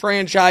Ravens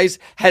franchise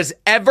has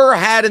ever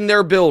had in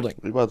their building.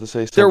 You're about to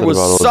say something there was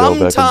about some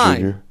Odell Beckham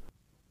time. Jr.?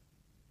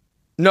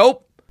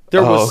 Nope.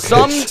 There was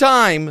some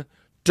time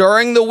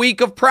during the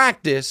week of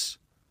practice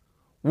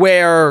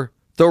where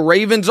the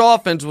Ravens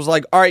offense was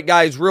like, all right,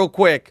 guys, real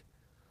quick,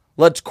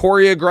 let's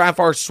choreograph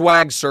our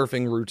swag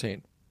surfing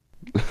routine.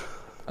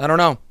 I don't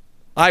know.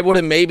 I would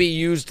have maybe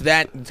used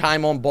that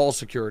time on ball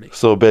security.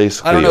 So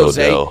basically, I don't know,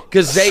 Odell.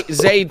 Zay,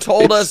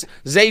 because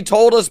Zay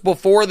told us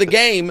before the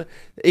game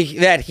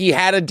that he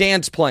had a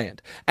dance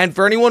planned. And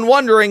for anyone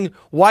wondering,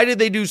 why did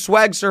they do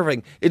swag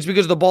surfing? It's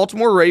because the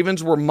Baltimore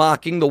Ravens were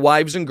mocking the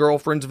wives and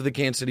girlfriends of the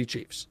Kansas City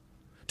Chiefs.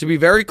 To be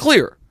very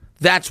clear,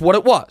 that's what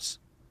it was.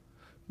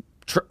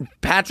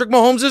 Patrick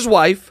Mahomes'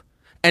 wife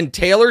and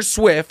Taylor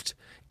Swift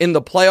in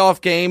the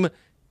playoff game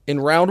in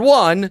round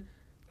 1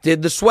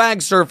 did the swag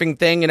surfing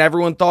thing, and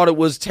everyone thought it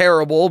was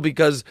terrible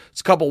because it's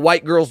a couple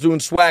white girls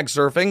doing swag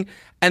surfing,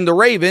 and the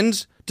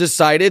Ravens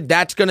decided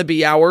that's going to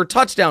be our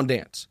touchdown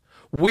dance.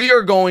 We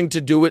are going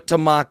to do it to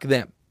mock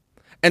them.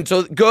 And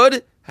so,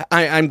 good.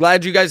 I'm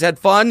glad you guys had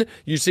fun.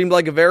 You seemed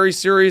like a very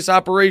serious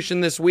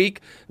operation this week,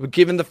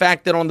 given the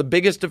fact that on the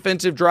biggest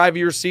defensive drive of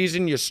your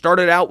season, you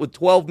started out with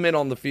 12 men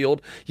on the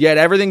field. You had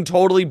everything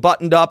totally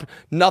buttoned up,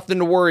 nothing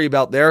to worry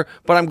about there,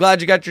 but I'm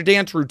glad you got your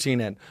dance routine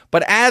in.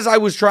 But as I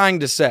was trying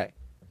to say,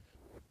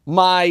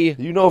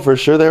 for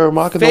sure they were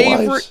mocking the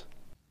wives?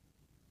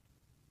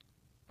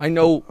 I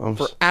know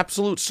for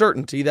absolute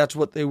certainty that's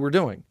what they were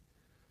doing.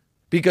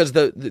 Because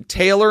the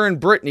Taylor and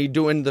Brittany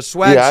doing the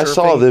swag surfing I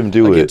saw them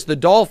do against it. the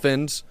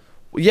Dolphins.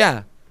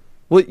 Yeah.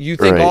 What, you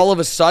think all of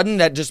a sudden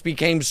that just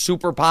became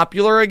super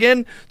popular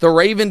again? The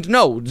Ravens,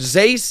 no.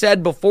 Zay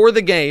said before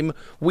the game,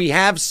 we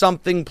have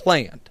something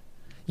planned.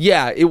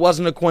 Yeah, it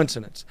wasn't a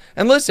coincidence.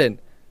 And listen,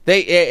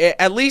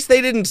 at least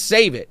they didn't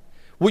save it.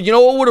 Well, you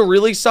know what would have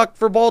really sucked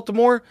for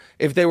Baltimore?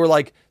 If they were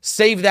like,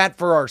 save that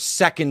for our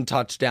second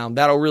touchdown.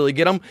 That'll really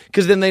get them.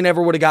 Because then they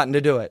never would have gotten to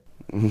do it.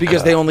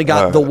 Because they only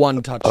got the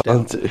one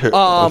touchdown.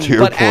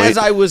 But point. As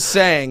I was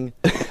saying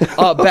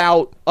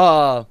about,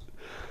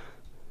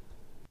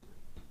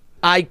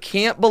 I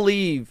can't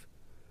believe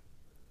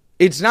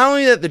it's not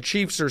only that the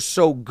Chiefs are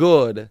so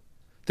good,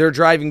 they're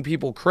driving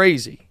people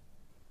crazy,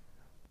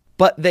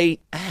 but they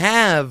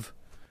have,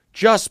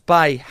 just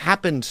by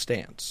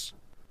happenstance,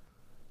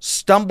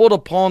 stumbled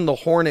upon the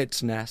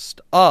hornet's nest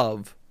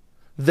of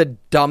the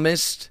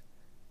dumbest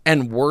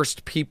and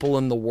worst people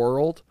in the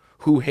world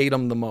who hate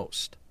them the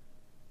most.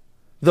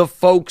 The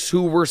folks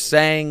who were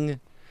saying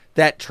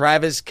that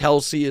Travis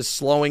Kelce is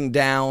slowing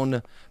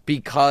down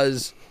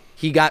because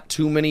he got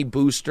too many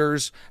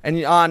boosters. And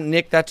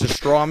Nick, that's a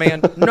straw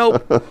man.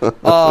 Nope.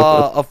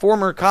 A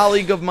former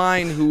colleague of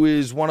mine who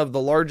is one of the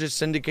largest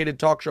syndicated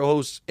talk show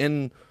hosts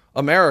in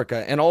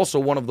America and also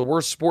one of the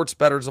worst sports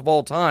bettors of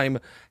all time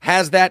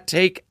has that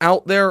take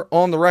out there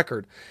on the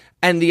record.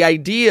 And the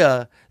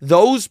idea,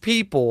 those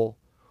people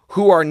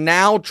who are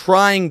now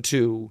trying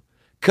to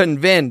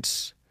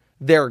convince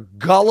their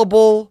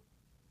gullible,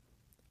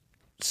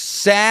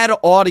 sad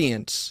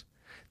audience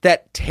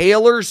that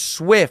Taylor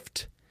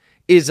Swift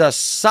is a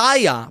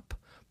psyop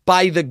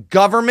by the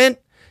government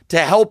to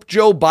help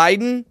Joe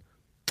Biden,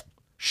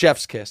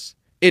 chef's kiss.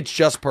 It's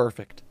just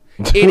perfect.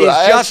 Dude,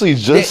 I actually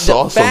just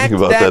saw something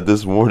about that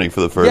this morning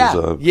for the first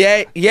time.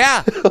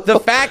 Yeah.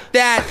 The fact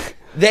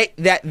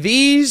that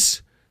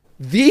these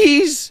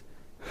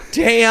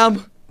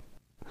damn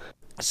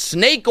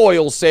snake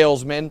oil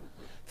salesmen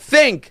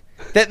think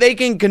that they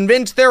can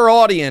convince their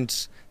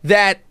audience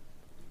that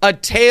a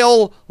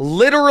tale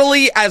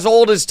literally as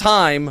old as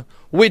time,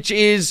 which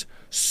is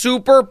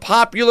super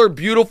popular,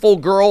 beautiful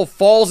girl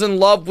falls in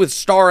love with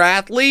star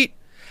athlete,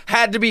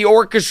 had to be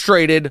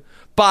orchestrated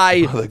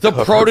by the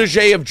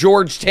protege of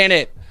George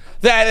Tenet.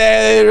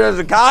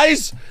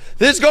 Guys,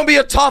 this is going to be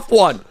a tough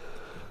one.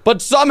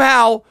 But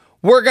somehow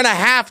we're going to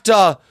have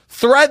to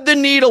thread the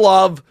needle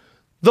of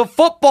the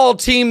football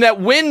team that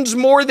wins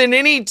more than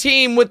any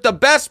team with the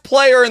best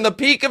player in the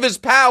peak of his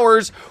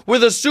powers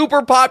with a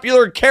super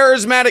popular,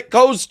 charismatic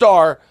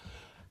co-star.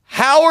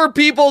 How are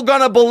people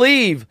going to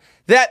believe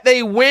that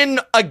they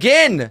win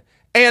again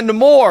and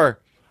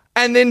more?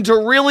 And then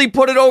to really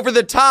put it over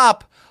the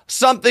top,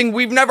 something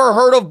we've never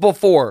heard of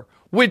before,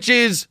 which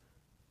is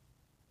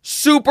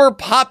super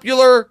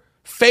popular,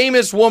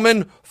 famous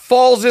woman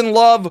falls in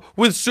love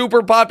with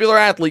super popular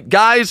athlete.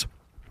 Guys,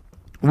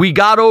 We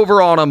got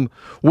over on them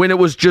when it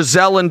was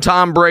Giselle and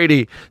Tom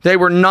Brady. They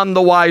were none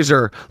the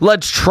wiser.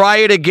 Let's try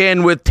it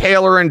again with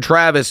Taylor and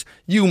Travis.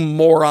 You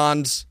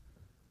morons.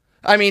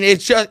 I mean,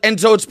 it's just, and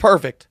so it's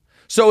perfect.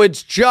 So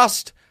it's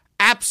just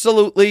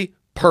absolutely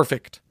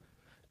perfect.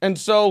 And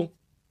so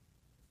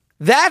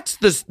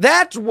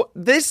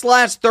this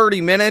last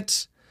 30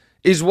 minutes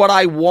is what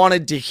I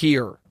wanted to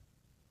hear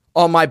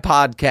on my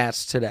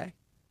podcast today.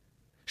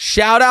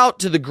 Shout out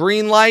to the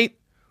Green Light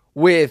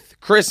with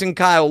Chris and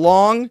Kyle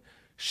Long.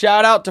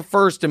 Shout out to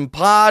First and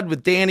Pod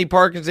with Danny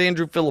Parkins,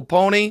 Andrew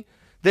Filipponi.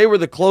 They were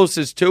the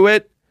closest to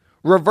it.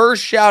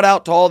 Reverse shout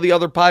out to all the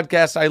other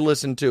podcasts I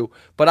listen to.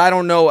 But I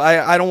don't know.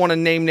 I don't want to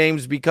name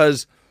names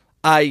because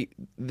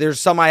there's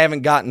some I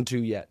haven't gotten to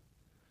yet.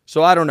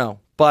 So I don't know.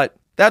 But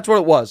that's what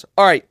it was.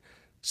 All right.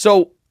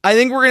 So I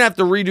think we're going to have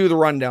to redo the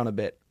rundown a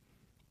bit.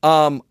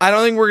 I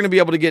don't think we're going to be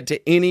able to get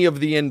to any of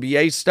the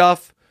NBA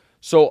stuff.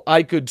 So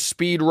I could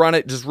speed run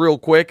it just real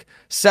quick.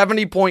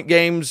 70-point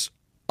games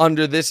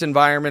under this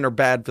environment are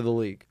bad for the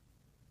league.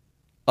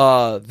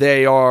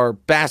 They are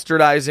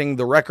bastardizing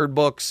the record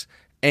books,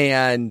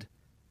 and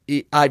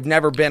I've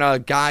never been a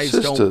guys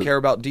don't care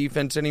about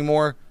defense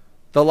anymore.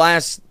 The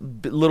last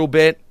little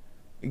bit,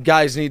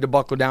 guys need to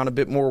buckle down a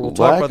bit more. We'll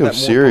talk about that more. Lack of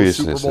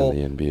seriousness in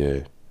the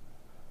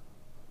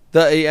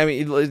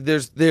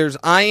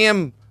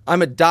NBA.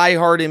 I'm a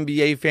diehard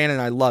NBA fan,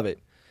 and I love it.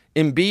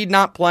 Embiid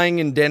not playing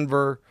in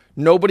Denver.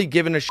 Nobody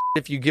giving a shit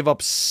if you give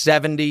up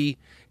 70.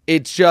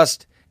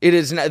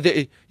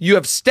 You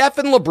have Steph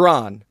and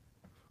LeBron,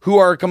 who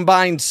are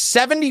combined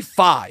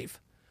 75,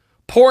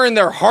 pouring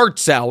their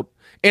hearts out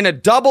in a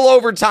double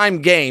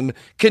overtime game,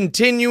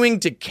 continuing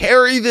to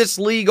carry this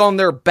league on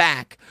their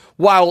back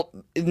while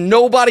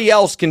nobody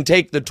else can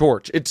take the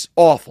torch. It's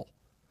awful.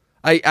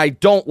 I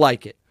don't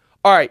like it.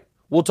 All right,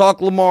 we'll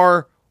talk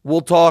Lamar,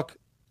 we'll talk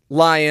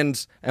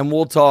Lions, and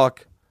we'll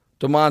talk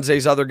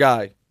DeMonte's other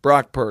guy,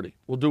 Brock Purdy.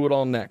 We'll do it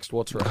all next.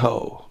 What's right?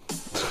 Oh.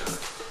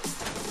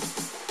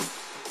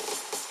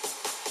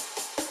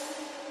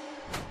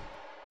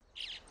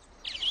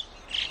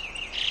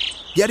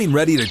 Getting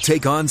ready to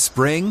take on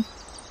spring?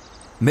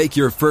 Make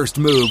your first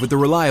move with the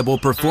reliable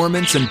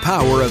performance and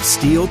power of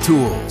Steel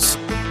tools.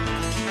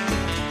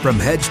 From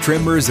hedge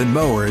trimmers and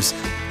mowers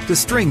to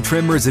string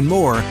trimmers and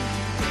more,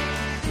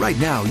 right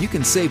now you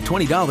can save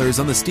 $20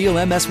 on the Steel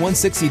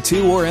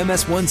MS-162 or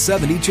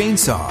MS-170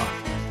 chainsaw.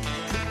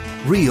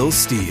 Real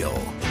Steel.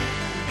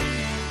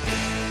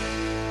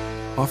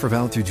 Offer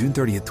valid through June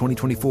 30th,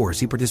 2024.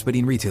 See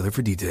participating retailer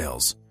for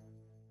details.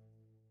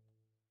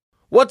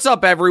 What's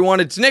up, everyone?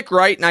 It's Nick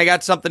Wright, and I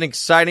got something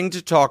exciting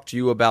to talk to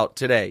you about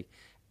today.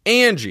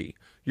 Angie,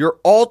 your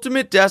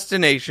ultimate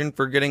destination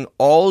for getting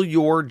all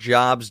your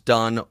jobs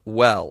done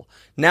well.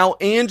 Now,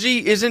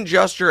 Angie isn't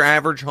just your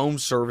average home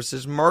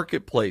services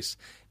marketplace.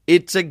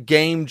 It's a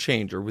game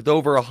changer with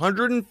over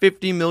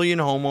 150 million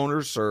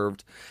homeowners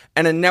served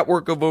and a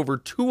network of over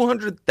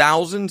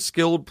 200,000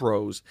 skilled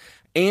pros.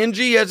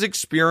 Angie has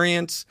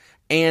experience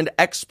and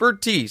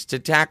expertise to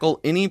tackle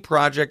any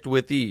project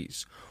with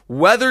ease.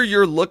 Whether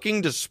you're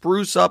looking to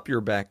spruce up your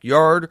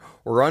backyard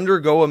or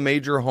undergo a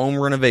major home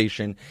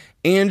renovation,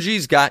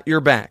 Angie's got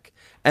your back.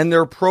 And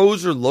their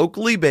pros are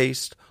locally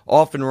based,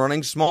 often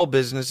running small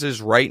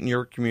businesses right in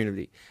your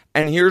community.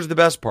 And here's the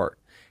best part.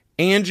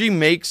 Angie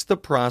makes the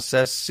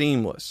process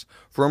seamless.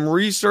 From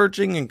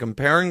researching and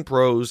comparing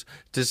pros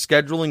to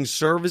scheduling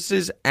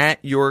services at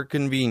your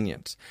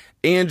convenience.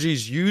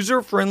 Angie's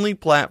user-friendly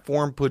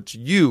platform puts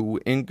you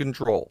in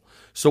control.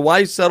 So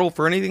why settle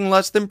for anything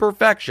less than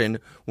perfection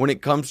when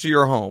it comes to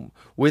your home?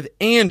 With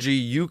Angie,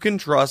 you can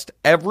trust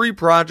every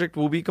project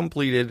will be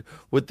completed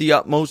with the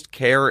utmost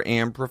care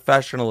and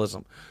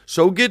professionalism.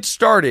 So get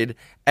started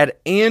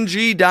at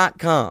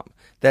Angie.com.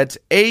 That's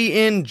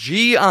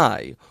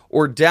ANGI,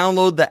 or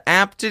download the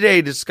app today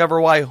to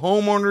discover why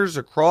homeowners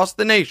across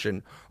the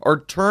nation are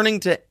turning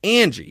to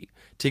Angie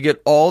to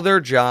get all their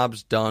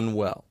jobs done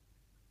well.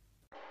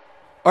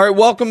 All right,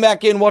 welcome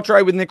back in. What's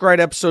Right with Nick Wright,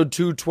 episode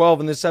 212,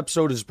 and this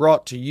episode is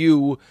brought to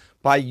you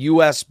by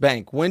U.S.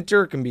 Bank.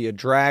 Winter can be a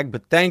drag,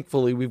 but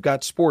thankfully we've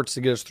got sports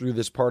to get us through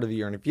this part of the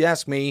year. And if you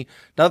ask me,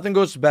 nothing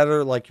goes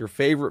better like your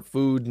favorite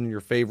food and your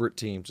favorite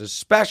teams,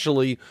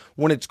 especially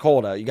when it's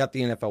cold out. You got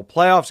the NFL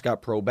playoffs,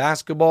 got pro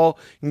basketball.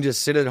 You can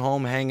just sit at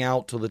home, hang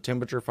out till the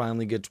temperature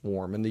finally gets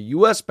warm. And the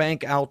U.S.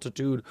 Bank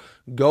Altitude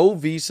Go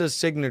Visa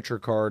Signature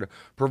Card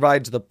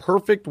provides the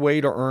perfect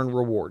way to earn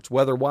rewards,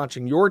 whether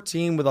watching your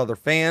team with other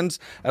fans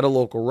at a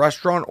local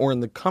restaurant or in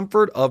the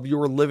comfort of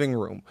your living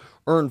room.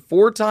 Earn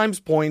 4 times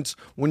points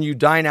when you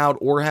dine out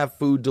or have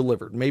food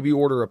delivered. Maybe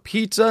order a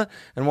pizza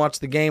and watch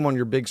the game on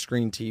your big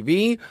screen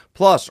TV.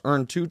 Plus,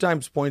 earn 2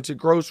 times points at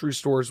grocery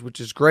stores, which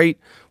is great,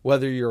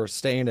 whether you're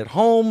staying at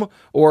home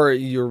or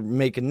you're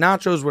making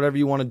nachos, whatever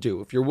you want to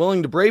do. If you're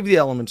willing to brave the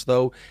elements,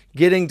 though,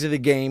 getting to the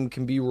game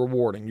can be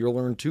rewarding. You'll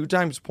earn 2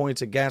 times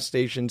points at gas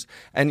stations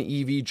and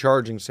EV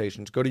charging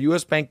stations. Go to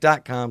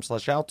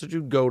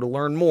usbank.com/altitudego to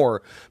learn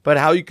more about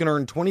how you can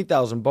earn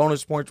 20,000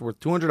 bonus points worth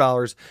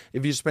 $200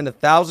 if you spend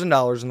 $1,000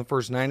 $50 in the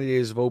first 90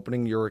 days of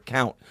opening your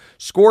account.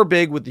 Score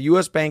big with the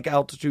U.S. Bank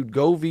Altitude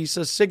Go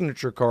Visa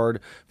Signature Card.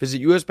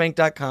 Visit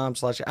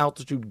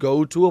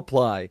usbank.com/AltitudeGo to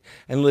apply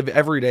and live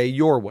every day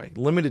your way.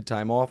 Limited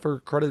time offer.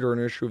 Credit or an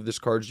issue of this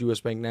card's U.S.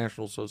 Bank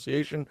National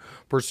Association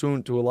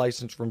pursuant to a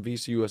license from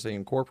Visa USA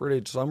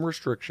Incorporated. Some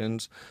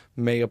restrictions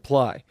may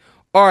apply.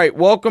 All right,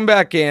 welcome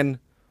back in.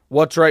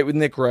 What's Right with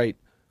Nick Wright?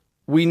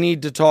 We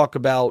need to talk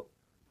about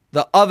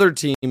the other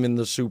team in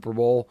the Super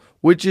Bowl,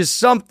 which is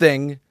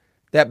something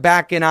that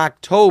back in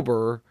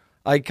October,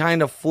 I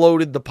kind of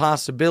floated the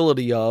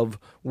possibility of.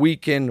 We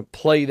can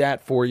play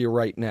that for you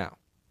right now.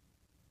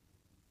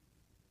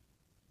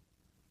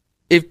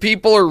 If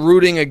people are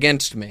rooting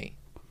against me,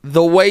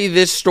 the way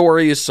this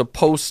story is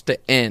supposed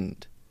to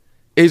end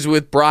is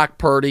with Brock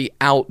Purdy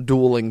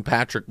out-dueling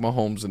Patrick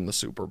Mahomes in the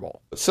Super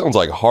Bowl. It sounds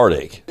like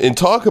heartache. And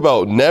talk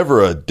about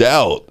never a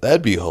doubt.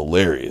 That'd be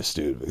hilarious,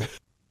 dude.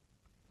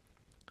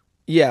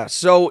 Yeah,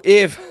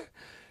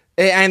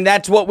 and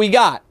that's what we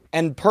got.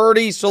 And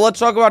Purdy, so let's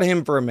talk about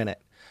him for a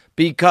minute.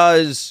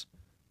 Because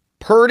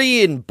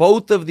Purdy in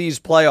both of these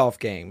playoff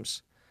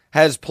games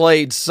has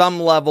played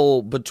some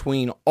level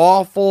between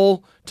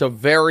awful to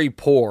very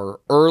poor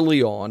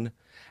early on.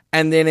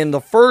 And then in the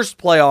first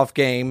playoff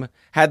game,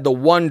 had the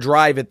one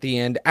drive at the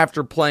end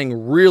after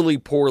playing really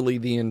poorly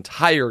the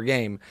entire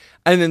game.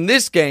 And in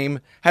this game,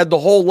 had the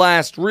whole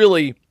last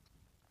really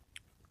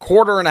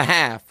quarter and a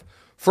half.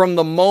 From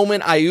the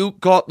moment Ayuk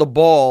caught the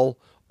ball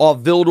off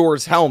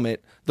Vildor's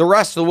helmet, the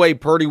rest of the way,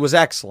 Purdy was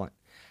excellent.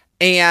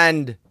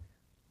 And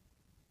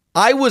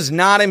I was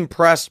not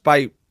impressed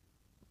by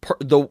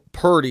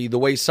Purdy the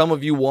way some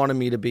of you wanted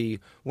me to be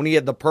when he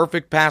had the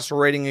perfect passer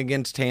rating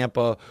against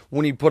Tampa,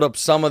 when he put up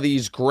some of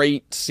these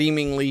great,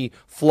 seemingly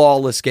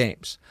flawless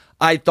games.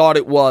 I thought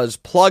it was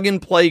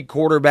plug-and-play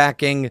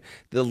quarterbacking,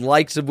 the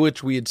likes of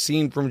which we had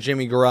seen from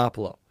Jimmy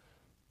Garoppolo.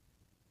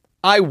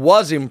 I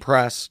was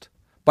impressed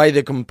by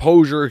the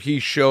composure he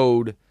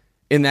showed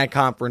in that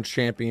conference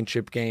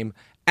championship game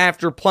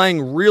after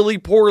playing really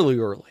poorly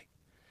early.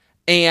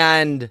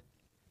 And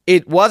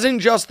it wasn't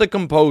just the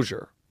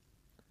composure,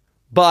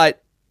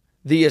 but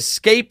the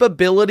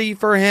escapability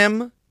for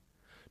him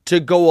to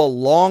go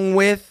along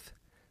with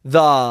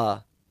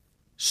the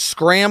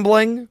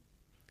scrambling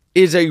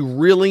is a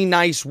really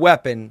nice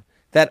weapon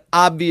that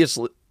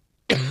obviously,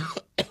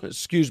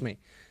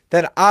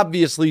 that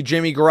obviously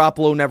Jimmy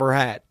Garoppolo never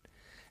had.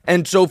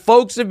 And so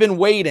folks have been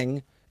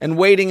waiting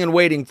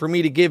for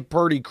me to give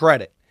Purdy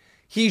credit.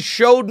 He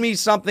showed me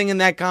something in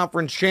that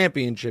conference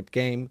championship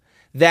game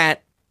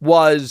that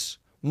was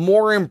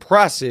more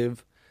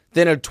impressive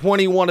than a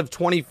 21 of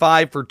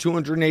 25 for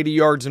 280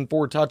 yards and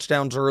 4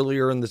 touchdowns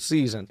earlier in the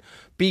season,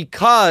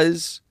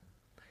 because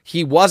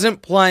he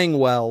wasn't playing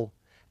well,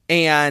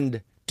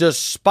 and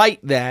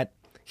despite that,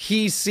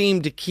 he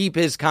seemed to keep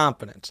his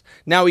confidence.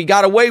 Now, he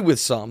got away with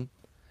some,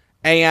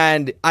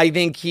 and I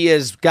think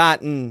he's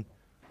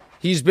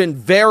been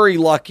very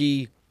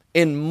lucky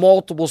in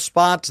multiple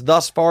spots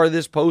thus far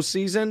this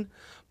postseason,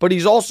 but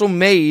he's also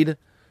made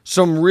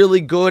some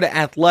really good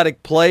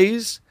athletic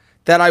plays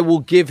that I will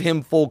give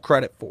him full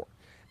credit for.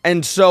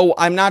 And so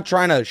I'm not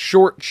trying to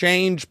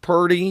shortchange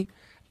Purdy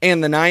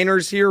and the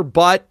Niners here,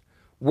 but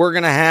we're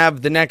going to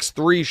have the next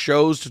 3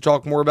 shows to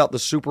talk more about the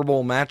Super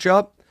Bowl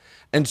matchup.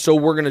 And so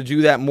we're going to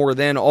do that more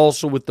then.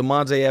 Also, with the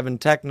Monte Evan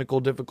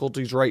technical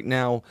difficulties right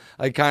now,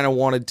 I kind of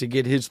wanted to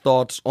get his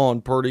thoughts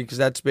on Purdy because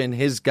that's been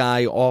his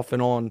guy off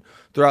and on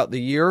throughout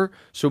the year.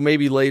 So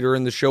maybe later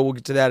in the show we'll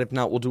get to that. If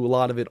not, we'll do a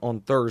lot of it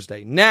on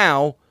Thursday.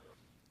 Now,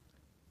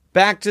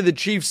 back to the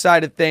Chiefs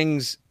side of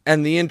things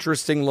and the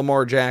interesting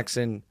Lamar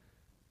Jackson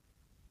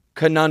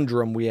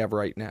conundrum we have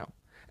right now.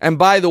 And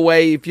by the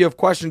way, if you have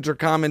questions or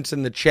comments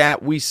in the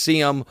chat, we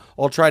see them.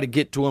 I'll try to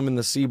get to them in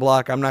the C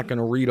block. I'm not going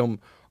to read them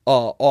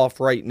off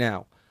right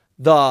now.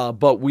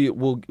 But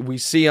we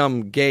see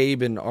them.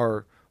 Gabe and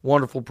our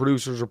wonderful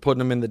producers are putting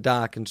them in the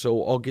doc, and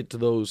so I'll get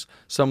to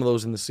some of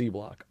those in the C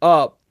block.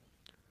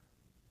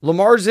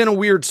 Lamar's in a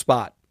weird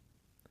spot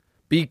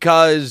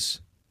because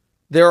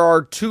there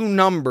are 2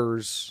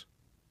 numbers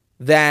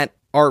that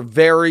are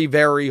very,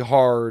 very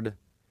hard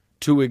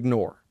to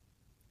ignore.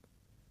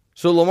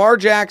 So Lamar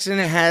Jackson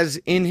has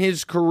in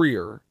his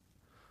career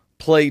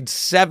played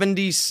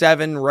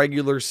 77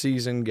 regular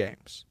season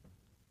games.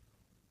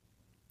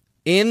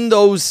 In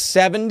those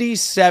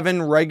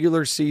 77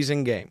 regular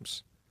season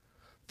games,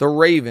 the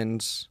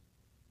Ravens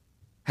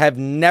have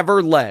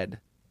never led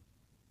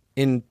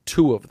in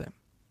 2 of them.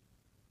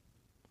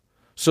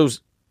 So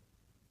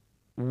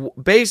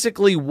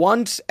basically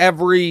once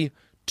every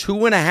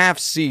 2.5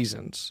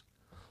 seasons,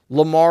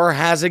 Lamar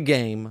has a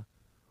game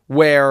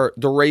where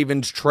the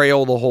Ravens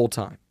trail the whole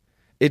time.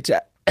 It's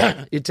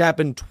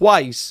happened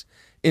twice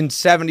in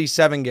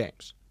 77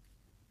 games.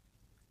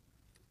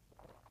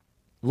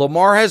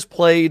 Lamar has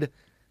played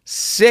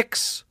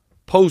 6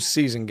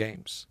 postseason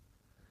games.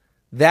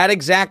 That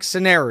exact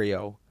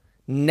scenario,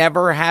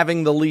 never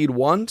having the lead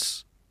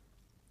once,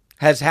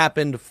 has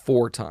happened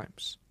 4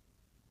 times.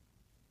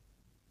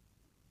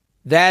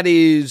 That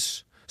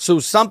is, so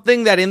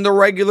something that in the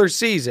regular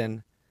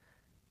season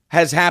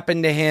has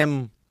happened to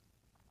him,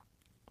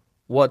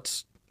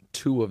 what's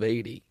 2 of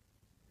 80?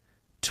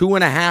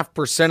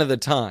 2.5% of the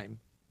time.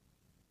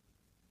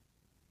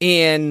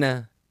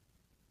 In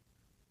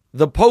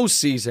the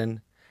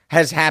postseason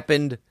has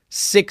happened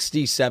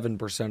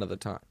 67% of the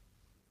time.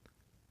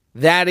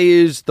 That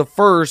is the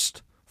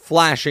first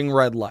flashing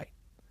red light.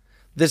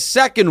 The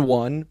second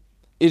one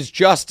is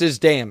just as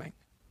damning.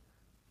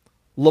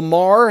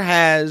 Lamar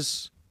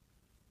has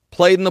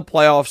played in the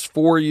playoffs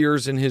 4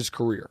 years in his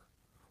career.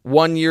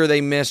 1 year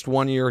they missed,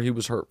 1 year he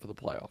was hurt for the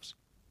playoffs.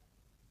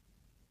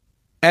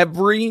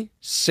 Every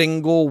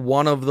single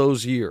one of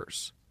those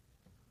years,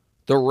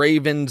 the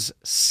Ravens'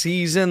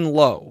 season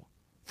low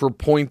for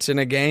points in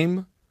a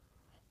game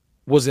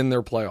was in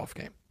their playoff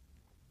game.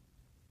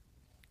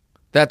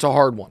 That's a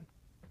hard one.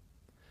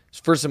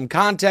 For some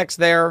context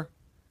there,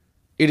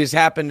 it has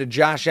happened to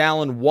Josh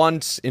Allen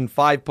once in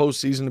 5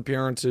 postseason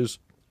appearances.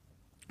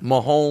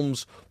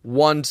 Mahomes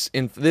once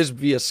in, this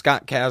via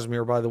Scott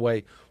Kazmir, by the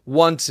way,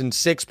 once in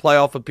 6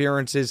 playoff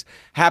appearances.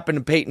 Happened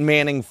to Peyton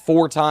Manning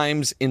 4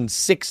 times in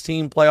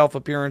 16 playoff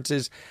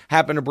appearances.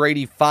 Happened to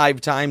Brady 5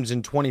 times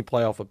in 20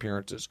 playoff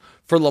appearances.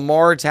 For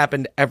Lamar, it's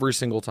happened every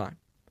single time.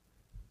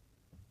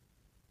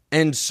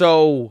 And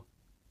so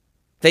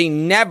they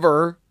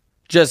never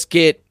just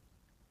get,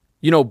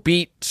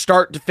 beat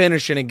start to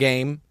finish in a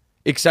game,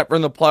 except for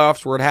in the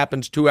playoffs where it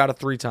happens 2 out of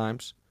 3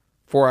 times,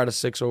 4 out of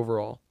 6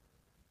 overall.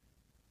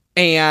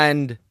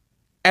 And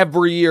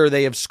every year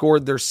they have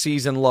scored their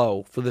season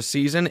low for the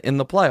season in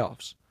the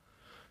playoffs.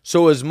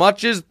 So as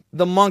much as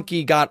the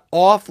monkey got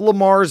off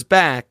Lamar's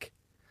back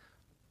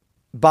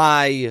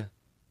by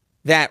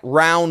that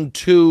round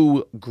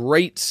 2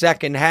 great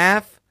second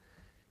half,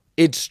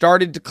 it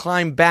started to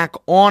climb back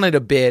on it a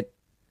bit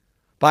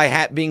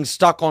by being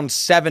stuck on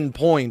 7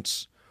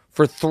 points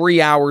for 3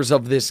 hours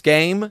of this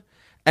game.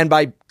 And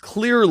by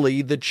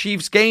clearly the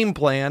Chiefs' game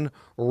plan,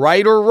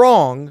 right or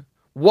wrong,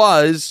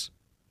 was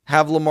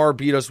have Lamar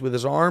beat us with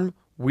his arm.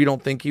 We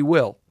don't think he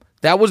will.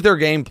 That was their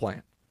game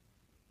plan.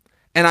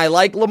 And I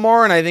like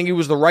Lamar, and I think he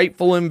was the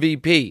rightful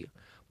MVP.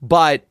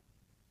 But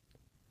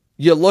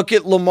you look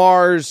at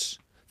Lamar's,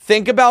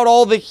 think about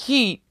all the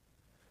heat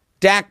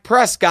Dak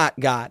Prescott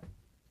got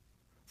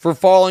for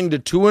falling to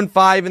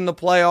 2-5 in the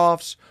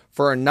playoffs,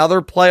 for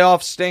another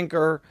playoff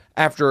stinker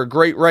after a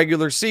great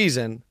regular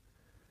season.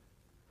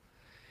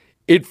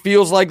 It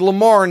feels like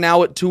Lamar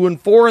now at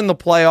 2-4 in the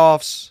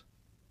playoffs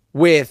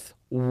with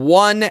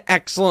 1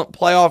 excellent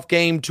playoff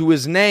game to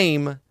his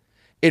name.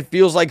 It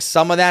feels like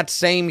some of that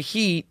same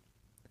heat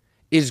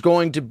is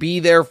going to be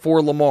there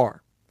for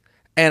Lamar.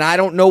 And I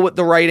don't know what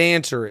the right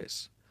answer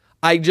is.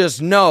 I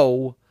just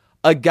know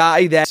a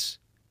guy that's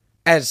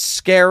as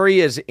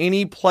scary as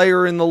any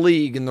player in the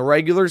league in the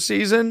regular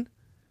season.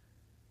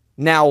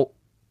 Now,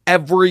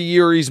 every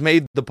year he's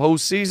made the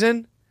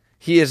postseason,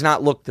 he has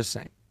not looked the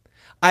same.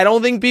 I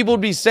don't think people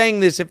would be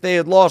saying this if they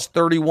had lost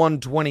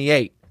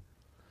 31-28.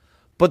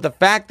 But the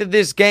fact that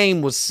this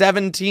game was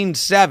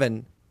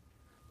 17-7,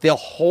 the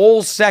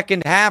whole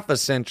second half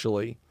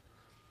essentially,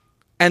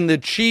 and the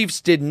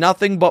Chiefs did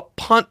nothing but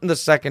punt in the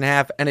second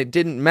half, and it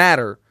didn't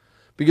matter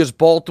because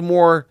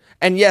Baltimore,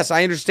 and yes,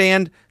 I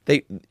understand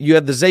you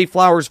had the Zay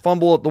Flowers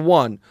fumble at the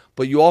 1,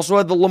 but you also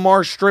had the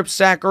Lamar strip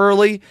sack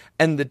early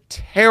and the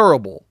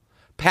terrible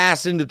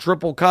pass into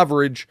triple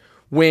coverage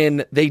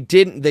when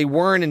they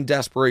weren't in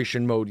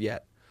desperation mode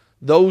yet.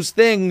 Those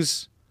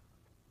things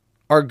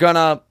are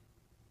gonna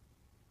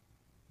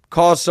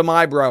cause some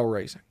eyebrow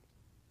raising.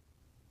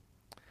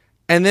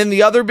 And then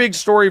the other big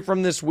story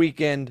from this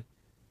weekend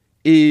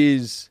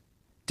is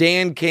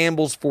Dan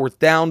Campbell's 4th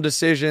down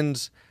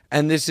decisions.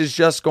 And this is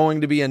just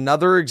going to be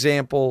another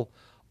example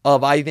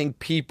of, I think,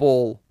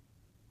 people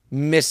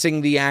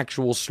missing the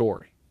actual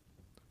story.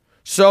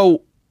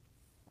 So,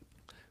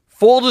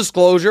 full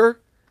disclosure,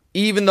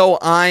 even though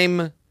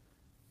I'm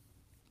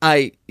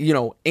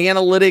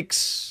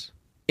analytics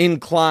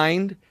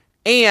inclined,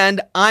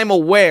 and I'm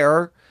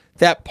aware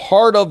that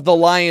part of the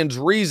Lions'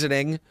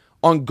 reasoning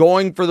on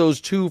going for those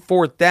 2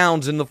 4th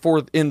downs in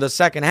the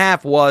second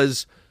half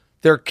was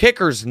their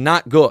kicker's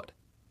not good.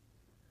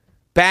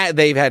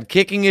 They've had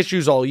kicking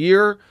issues all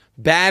year.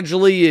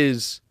 Badgley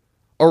is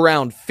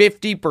around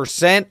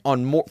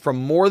 50% from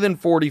more than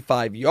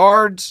 45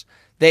 yards.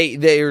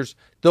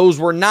 Those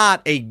were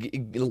not a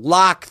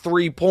lock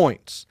 3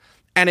 points.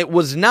 And it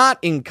was not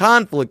in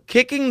conflict.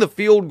 Kicking the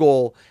field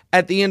goal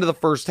at the end of the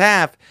first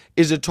half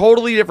is a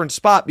totally different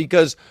spot,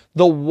 because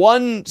the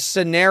one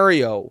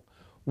scenario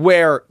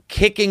where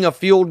kicking a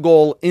field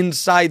goal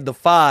inside the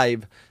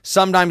 5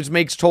 sometimes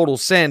makes total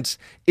sense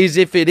is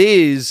if it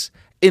is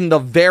in the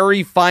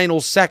very final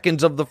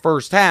seconds of the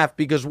first half,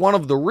 because one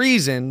of the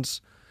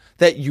reasons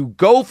that you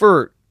go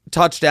for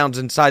touchdowns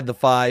inside the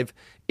 5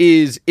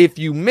 is if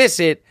you miss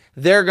it,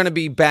 they're going to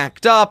be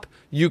backed up.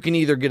 You can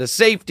either get a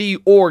safety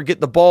or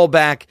get the ball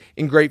back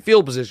in great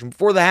field position.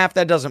 Before the half,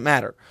 that doesn't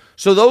matter.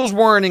 So those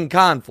weren't in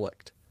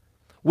conflict.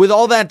 With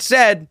all that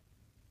said,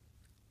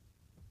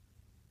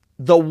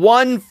 the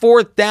 1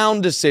 4th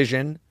down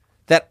decision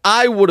that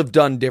I would have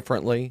done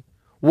differently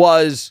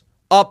was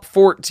up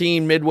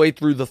 14 midway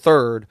through the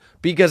third,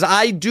 because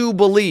I do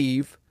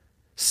believe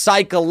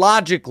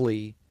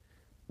psychologically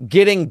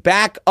getting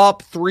back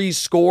up 3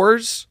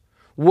 scores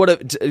would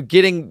have,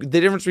 getting the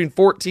difference between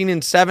 14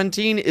 and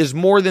 17 is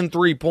more than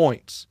 3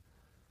 points.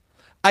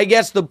 I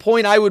guess the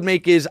point I would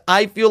make is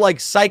I feel like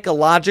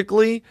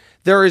psychologically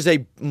there is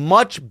a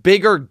much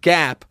bigger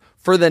gap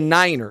for the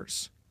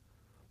Niners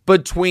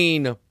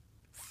between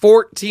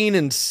 14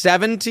 and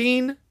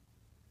 17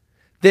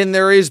 than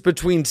there is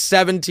between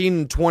 17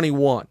 and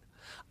 21.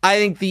 I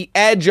think the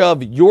edge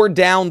of you're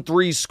down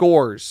 3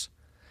 scores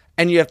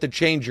and you have to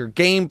change your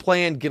game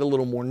plan, get a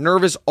little more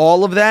nervous,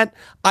 all of that,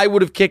 I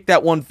would have kicked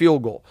that 1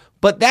 field goal.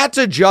 But that's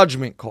a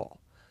judgment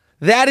call.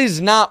 That is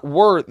not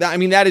worth, I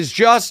mean, that is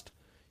just,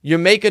 you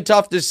make a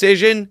tough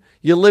decision,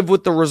 you live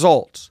with the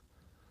results.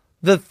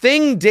 The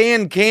thing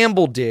Dan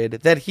Campbell did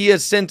that he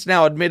has since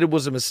now admitted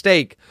was a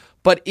mistake,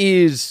 but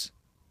is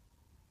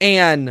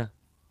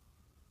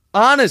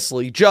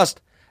honestly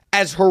just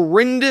as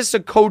horrendous a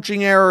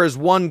coaching error as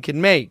one can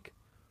make,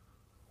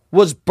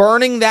 was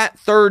burning that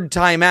third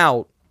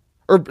timeout,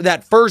 or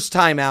that first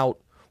timeout,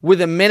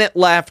 with a minute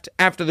left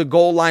after the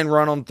goal line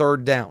run on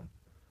third down.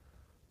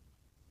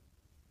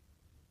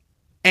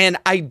 And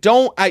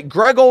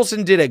Greg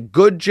Olsen did a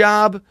good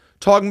job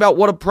talking about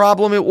what a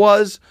problem it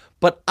was,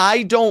 but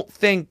I don't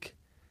think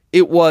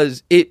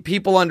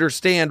people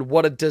understand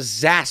what a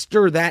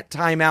disaster that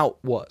timeout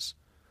was.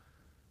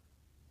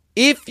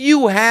 If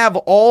you have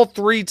all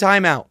 3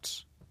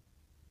 timeouts,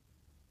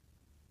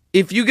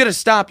 if you get a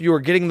stop, you are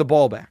getting the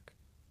ball back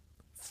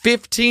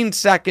 15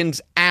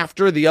 seconds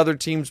after the other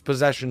team's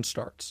possession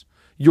starts.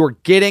 You're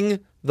getting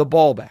the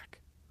ball back.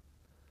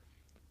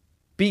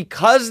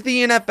 Because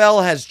the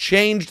NFL has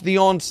changed the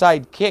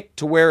onside kick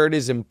to where it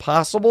is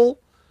impossible,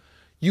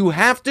 you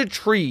have to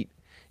treat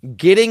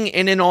getting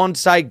in an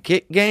onside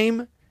kick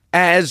game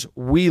as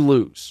we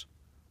lose.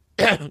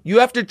 You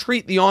have to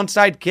treat the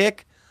onside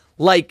kick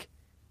like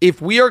if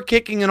we are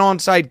kicking an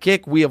onside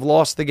kick, we have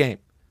lost the game.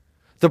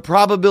 The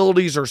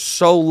probabilities are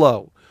so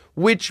low,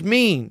 which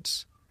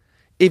means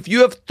if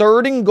you have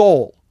 3rd and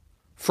goal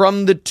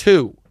from the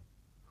 2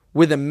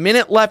 with a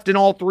minute left in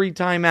all 3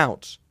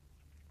 timeouts,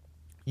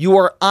 you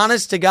are,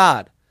 honest to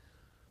God,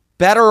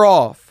 better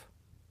off,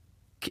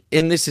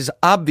 and this is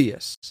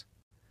obvious,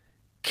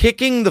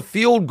 kicking the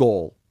field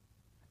goal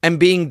and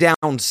being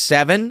down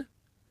 7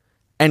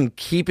 and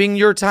keeping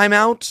your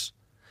timeouts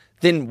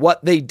than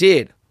what they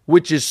did,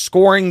 which is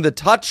scoring the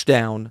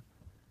touchdown,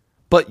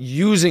 but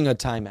using a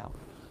timeout.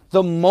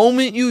 The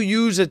moment you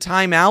use a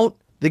timeout,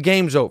 the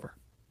game's over.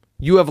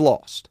 You have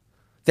lost.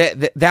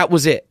 That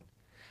was it.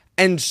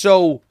 And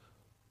so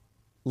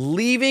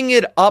leaving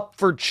it up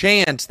for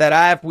chance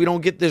that if we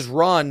don't get this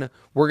run,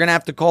 we're going to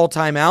have to call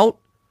timeout,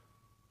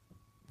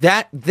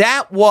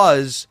 that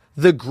was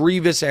the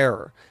grievous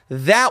error.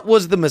 That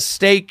was the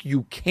mistake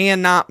you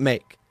cannot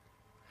make.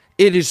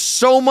 It is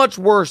so much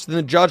worse than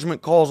the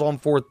judgment calls on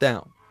 4th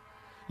down.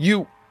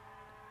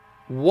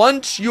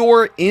 Once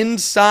you're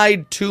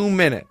inside 2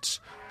 minutes,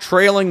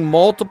 trailing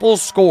multiple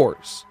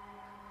scores,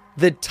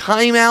 the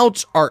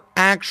timeouts are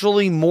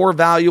actually more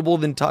valuable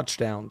than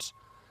touchdowns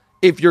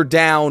if you're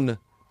down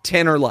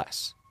 10 or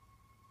less.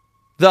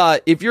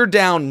 If you're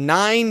down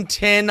 9,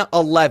 10,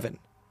 11,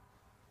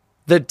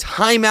 the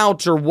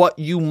timeouts are what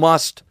you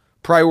must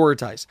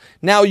prioritize.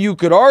 Now, you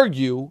could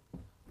argue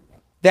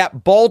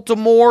that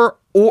Baltimore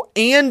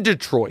and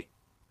Detroit,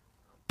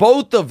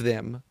 both of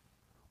them,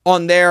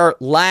 on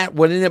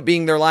what ended up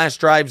being their last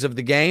drives of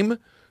the game,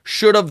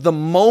 should have, the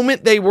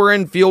moment they were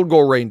in field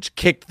goal range,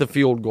 kicked the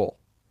field goal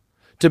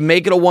to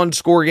make it a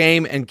 1-score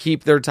game and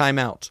keep their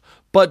timeouts.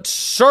 But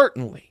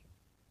certainly,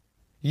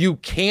 you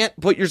can't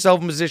put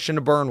yourself in position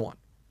to burn one.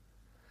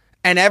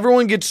 And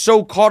everyone gets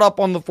so caught up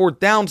on the 4th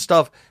down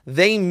stuff,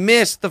 they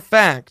miss the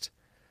fact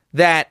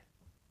that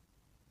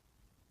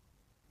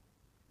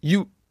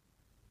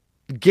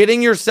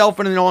getting yourself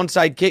in an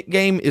onside kick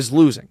game is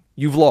losing.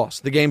 You've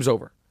lost. The game's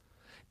over.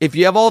 If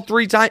you have all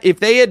 3 times,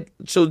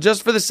 so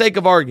just for the sake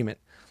of argument,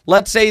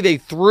 let's say they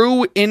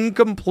threw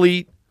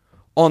incomplete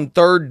on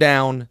 3rd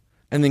down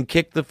and then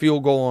kicked the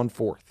field goal on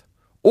 4th,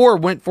 or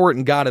went for it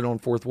and got it on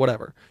 4th,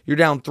 whatever. You're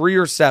down 3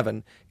 or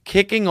 7,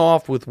 kicking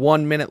off with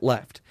 1 minute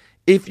left.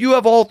 If you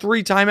have all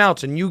 3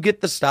 timeouts and you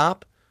get the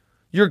stop,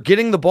 you're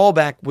getting the ball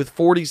back with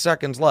 40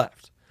 seconds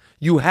left.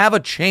 You have a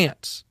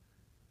chance.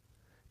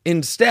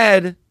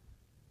 Instead,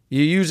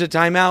 you use a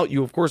timeout.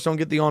 You, of course, don't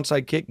get the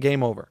onside kick.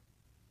 Game over.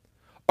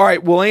 All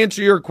right, we'll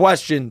answer your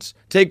questions.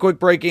 Take a quick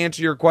break,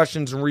 answer your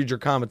questions, and read your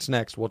comments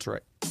next. What's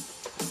right?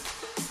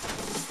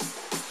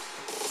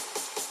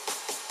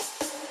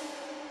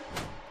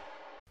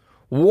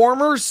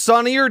 Warmer,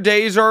 sunnier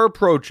days are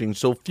approaching,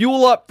 so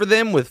fuel up for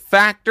them with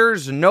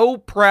Factor's no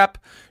prep,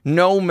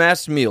 no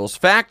mess meals.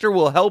 Factor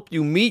will help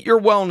you meet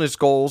your wellness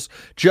goals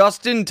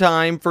just in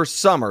time for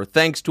summer,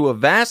 thanks to a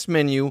vast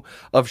menu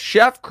of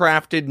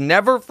chef-crafted,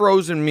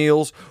 never-frozen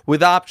meals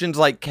with options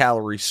like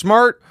Calorie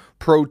Smart,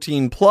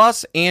 Protein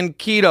Plus, and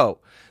Keto.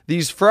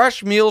 These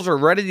fresh meals are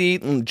ready to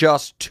eat in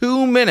just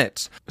 2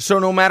 minutes. So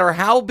no matter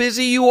how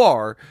busy you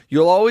are,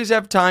 you'll always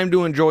have time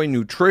to enjoy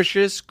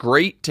nutritious,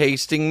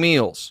 great-tasting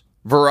meals.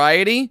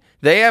 Variety?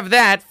 They have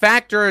that.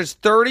 Factor has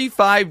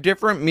 35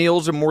 different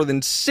meals and more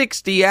than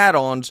 60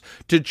 add-ons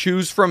to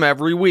choose from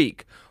every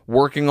week.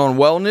 Working on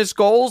wellness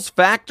goals?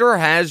 Factor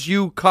has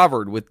you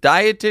covered with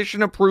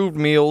dietitian-approved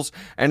meals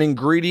and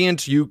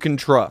ingredients you can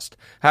trust.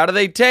 How do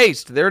they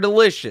taste? They're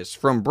delicious.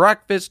 From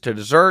breakfast to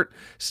dessert,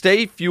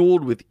 stay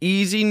fueled with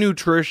easy,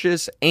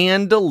 nutritious,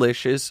 and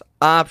delicious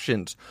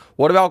options.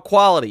 What about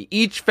quality?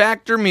 Each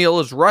Factor meal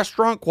is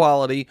restaurant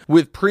quality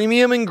with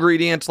premium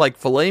ingredients like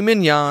filet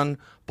mignon,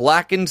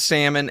 blackened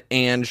salmon,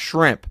 and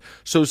shrimp.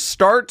 So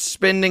start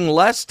spending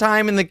less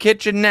time in the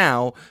kitchen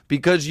now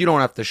because you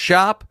don't have to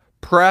shop,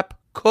 prep,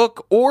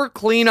 cook, or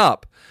clean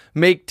up.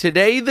 Make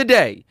today the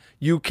day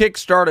you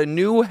kickstart a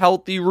new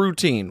healthy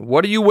routine.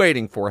 What are you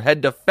waiting for?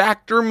 Head to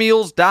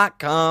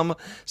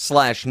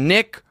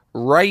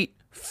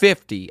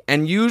factormeals.com/NickWright50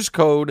 and use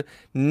code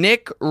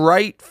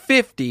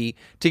NickWright50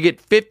 to get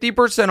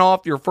 50%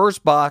 off your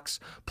first box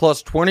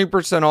plus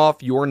 20%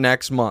 off your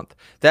next month.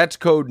 That's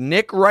code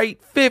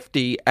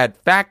NickWright50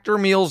 at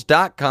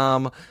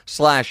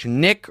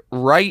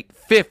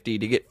factormeals.com/NickWright50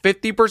 to get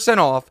 50%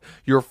 off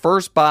your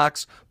first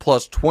box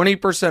plus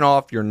 20%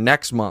 off your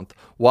next month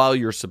while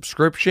your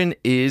subscription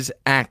is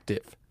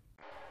active.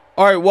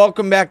 All right,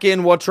 welcome back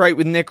in. What's Right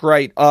with Nick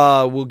Wright?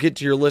 We'll get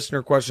to your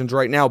listener questions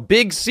right now.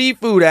 Big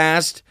Seafood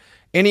asked,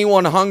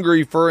 anyone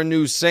hungry for a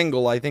new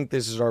single? I think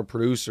this is our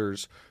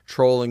producers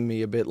trolling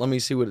me a bit. Let me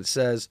see what it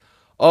says.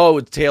 Oh,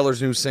 it's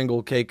Taylor's new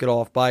single, Cake It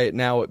Off. Buy it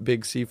now at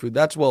Big Seafood.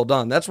 That's well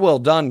done. That's well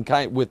done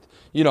with,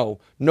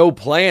 no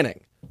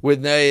planning.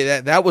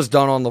 That was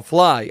done on the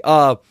fly.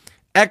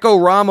 Echo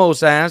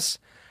Ramos asks,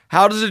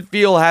 how does it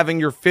feel having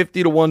your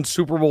 50-1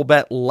 Super Bowl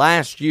bet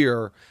last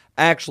year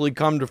actually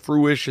come to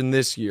fruition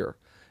this year?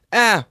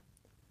 I'm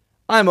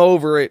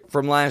over it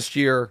from last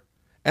year.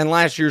 And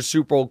last year's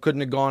Super Bowl couldn't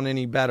have gone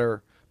any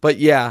better. But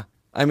yeah,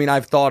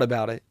 I've thought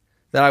about it.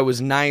 That I was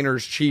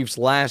Niners-Chiefs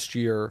last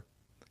year,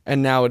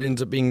 and now it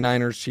ends up being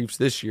Niners-Chiefs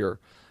this year.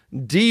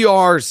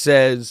 DR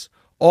says,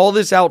 all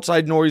this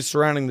outside noise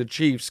surrounding the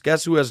Chiefs.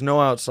 Guess who has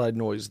no outside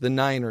noise? The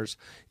Niners.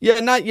 Yeah,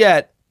 not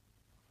yet.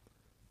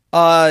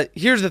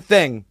 Here's the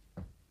thing.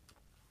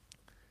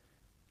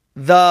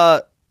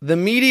 The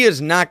media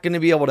is not going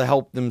to be able to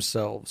help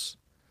themselves.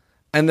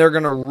 And they're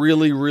going to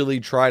really, really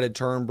try to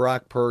turn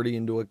Brock Purdy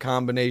into a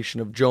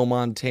combination of Joe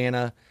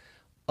Montana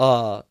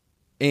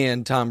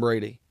and Tom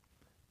Brady.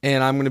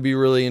 And I'm going to be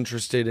really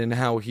interested in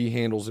how he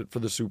handles it for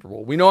the Super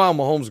Bowl. We know how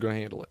Mahomes is going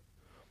to handle it.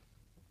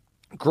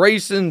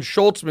 Grayson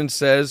Schultzman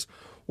says,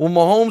 will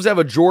Mahomes have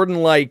a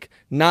Jordan-like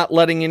not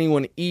letting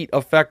anyone eat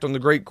effect on the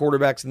great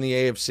quarterbacks in the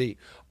AFC?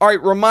 All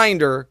right,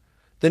 reminder,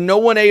 the no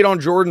one ate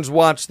on Jordan's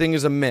watch thing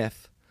is a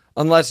myth.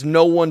 Unless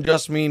no one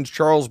just means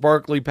Charles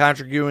Barkley,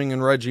 Patrick Ewing,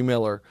 and Reggie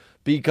Miller.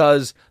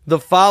 Because the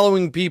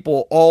following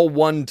people all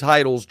won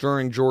titles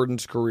during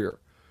Jordan's career.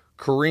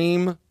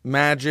 Kareem,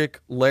 Magic,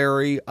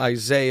 Larry,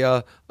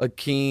 Isaiah,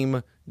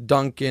 Akeem,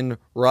 Duncan,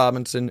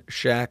 Robinson,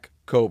 Shaq,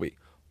 Kobe.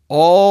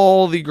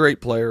 All the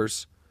great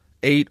players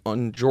ate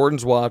on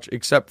Jordan's watch,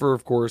 except for,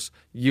 of course,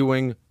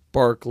 Ewing,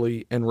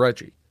 Barkley, and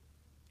Reggie.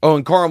 Oh,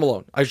 and Karl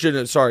Malone.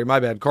 Sorry,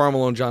 my bad. Karl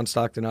Malone, John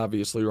Stockton,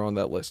 obviously, are on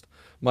that list.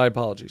 My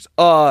apologies.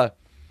 Here's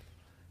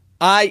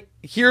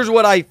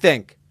what I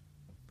think.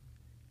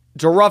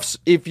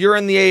 If you're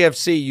in the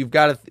AFC, you've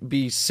got to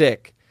be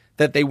sick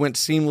that they went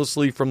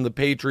seamlessly from the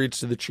Patriots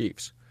to the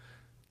Chiefs.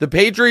 The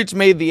Patriots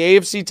made the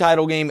AFC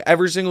title game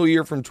every single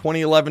year from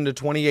 2011 to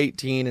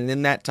 2018, and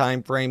in that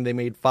time frame, they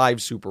made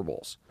 5 Super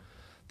Bowls.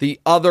 The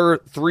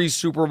other 3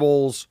 Super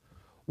Bowls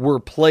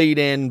were played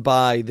in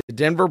by the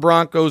Denver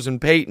Broncos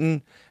and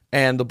Peyton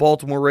and the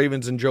Baltimore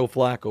Ravens and Joe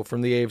Flacco from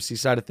the AFC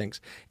side of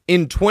things.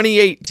 In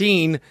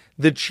 2018,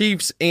 the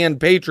Chiefs and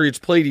Patriots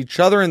played each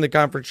other in the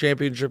conference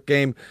championship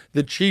game.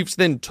 The Chiefs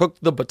then took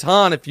the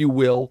baton, if you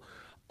will.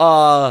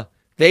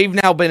 They've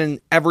now been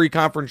in every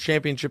conference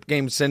championship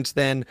game since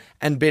then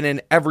and been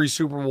in every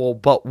Super Bowl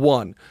but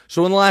one.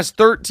 So in the last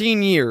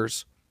 13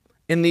 years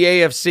in the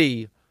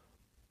AFC,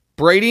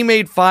 Brady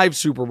made 5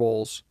 Super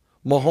Bowls.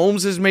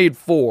 Mahomes has made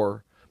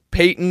 4.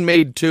 Peyton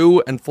made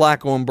 2, and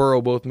Flacco and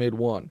Burrow both made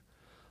 1.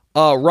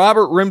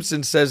 Robert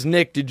Rimson says,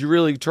 Nick, did you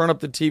really turn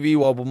up the TV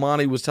while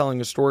Bomani was telling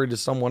a story to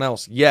someone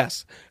else?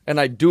 Yes, and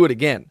I'd do it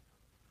again.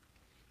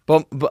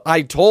 But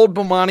I told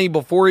Bomani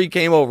before he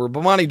came over,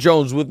 Bomani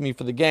Jones with me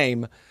for the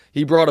game.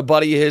 He brought a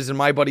buddy of his, and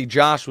my buddy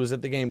Josh was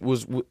at the game,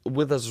 was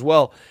with us as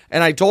well.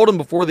 And I told him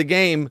before the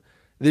game,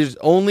 there's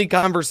only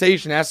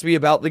conversation has to be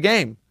about the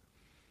game.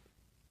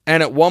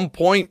 And at one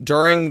point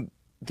during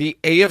the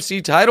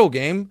AFC title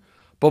game,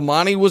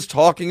 Bomani was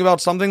talking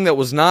about something that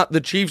was not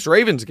the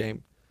Chiefs-Ravens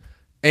game.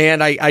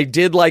 And I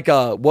did like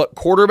what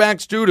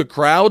quarterbacks do to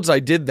crowds. I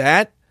did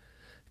that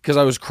because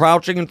I was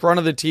crouching in front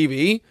of the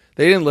TV.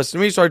 They didn't listen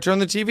to me, so I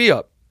turned the TV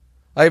up.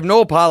 I have no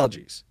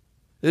apologies.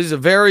 This is a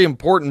very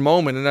important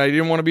moment, and I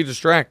didn't want to be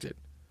distracted.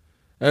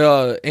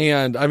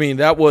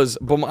 That was,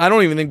 I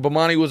don't even think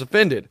Bomani was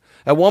offended.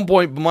 At one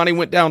point, Bomani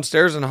went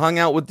downstairs and hung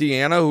out with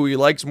Deanna, who he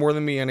likes more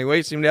than me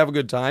anyway. Seemed to have a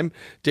good time.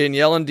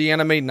 Danielle and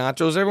Deanna made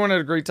nachos. Everyone had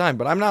a great time.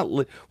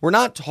 But we're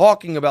not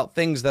talking about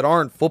things that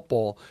aren't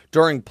football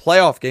during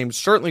playoff games,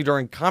 certainly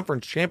during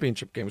conference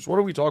championship games. What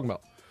are we talking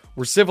about?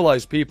 We're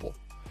civilized people.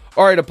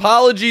 All right,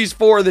 apologies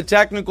for the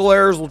technical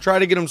errors. We'll try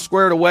to get them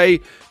squared away.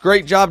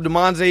 Great job,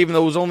 DeMonze, even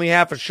though it was only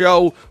half a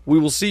show. We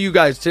will see you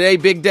guys today.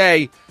 Big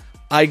day.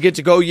 I get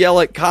to go yell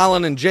at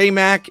Colin and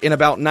J-Mac in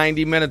about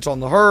 90 minutes on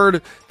the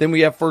herd. Then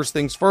we have First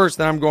Things First.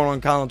 Then I'm going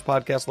on Colin's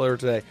podcast later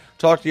today.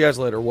 Talk to you guys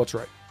later. What's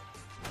right?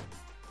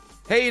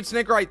 Hey, it's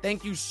Nick Wright.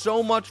 Thank you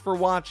so much for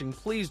watching.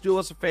 Please do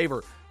us a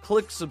favor.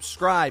 Click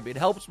subscribe. It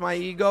helps my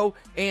ego,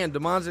 and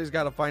DeMonze's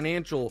got a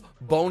financial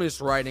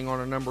bonus writing on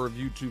a number of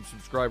YouTube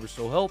subscribers,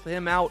 so help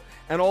him out.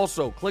 And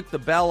also, click the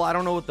bell. I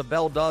don't know what the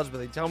bell does, but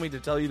they tell me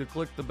to tell you to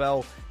click the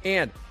bell.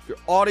 And your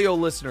audio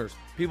listeners,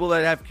 people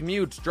that have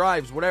commutes,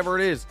 drives, whatever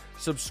it is,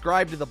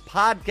 subscribe to the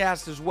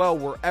podcast as well,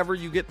 wherever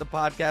you get the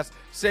podcast.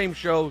 Same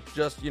show,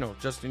 just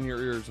in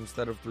your ears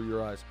instead of through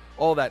your eyes.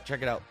 All that,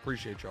 check it out.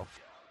 Appreciate y'all.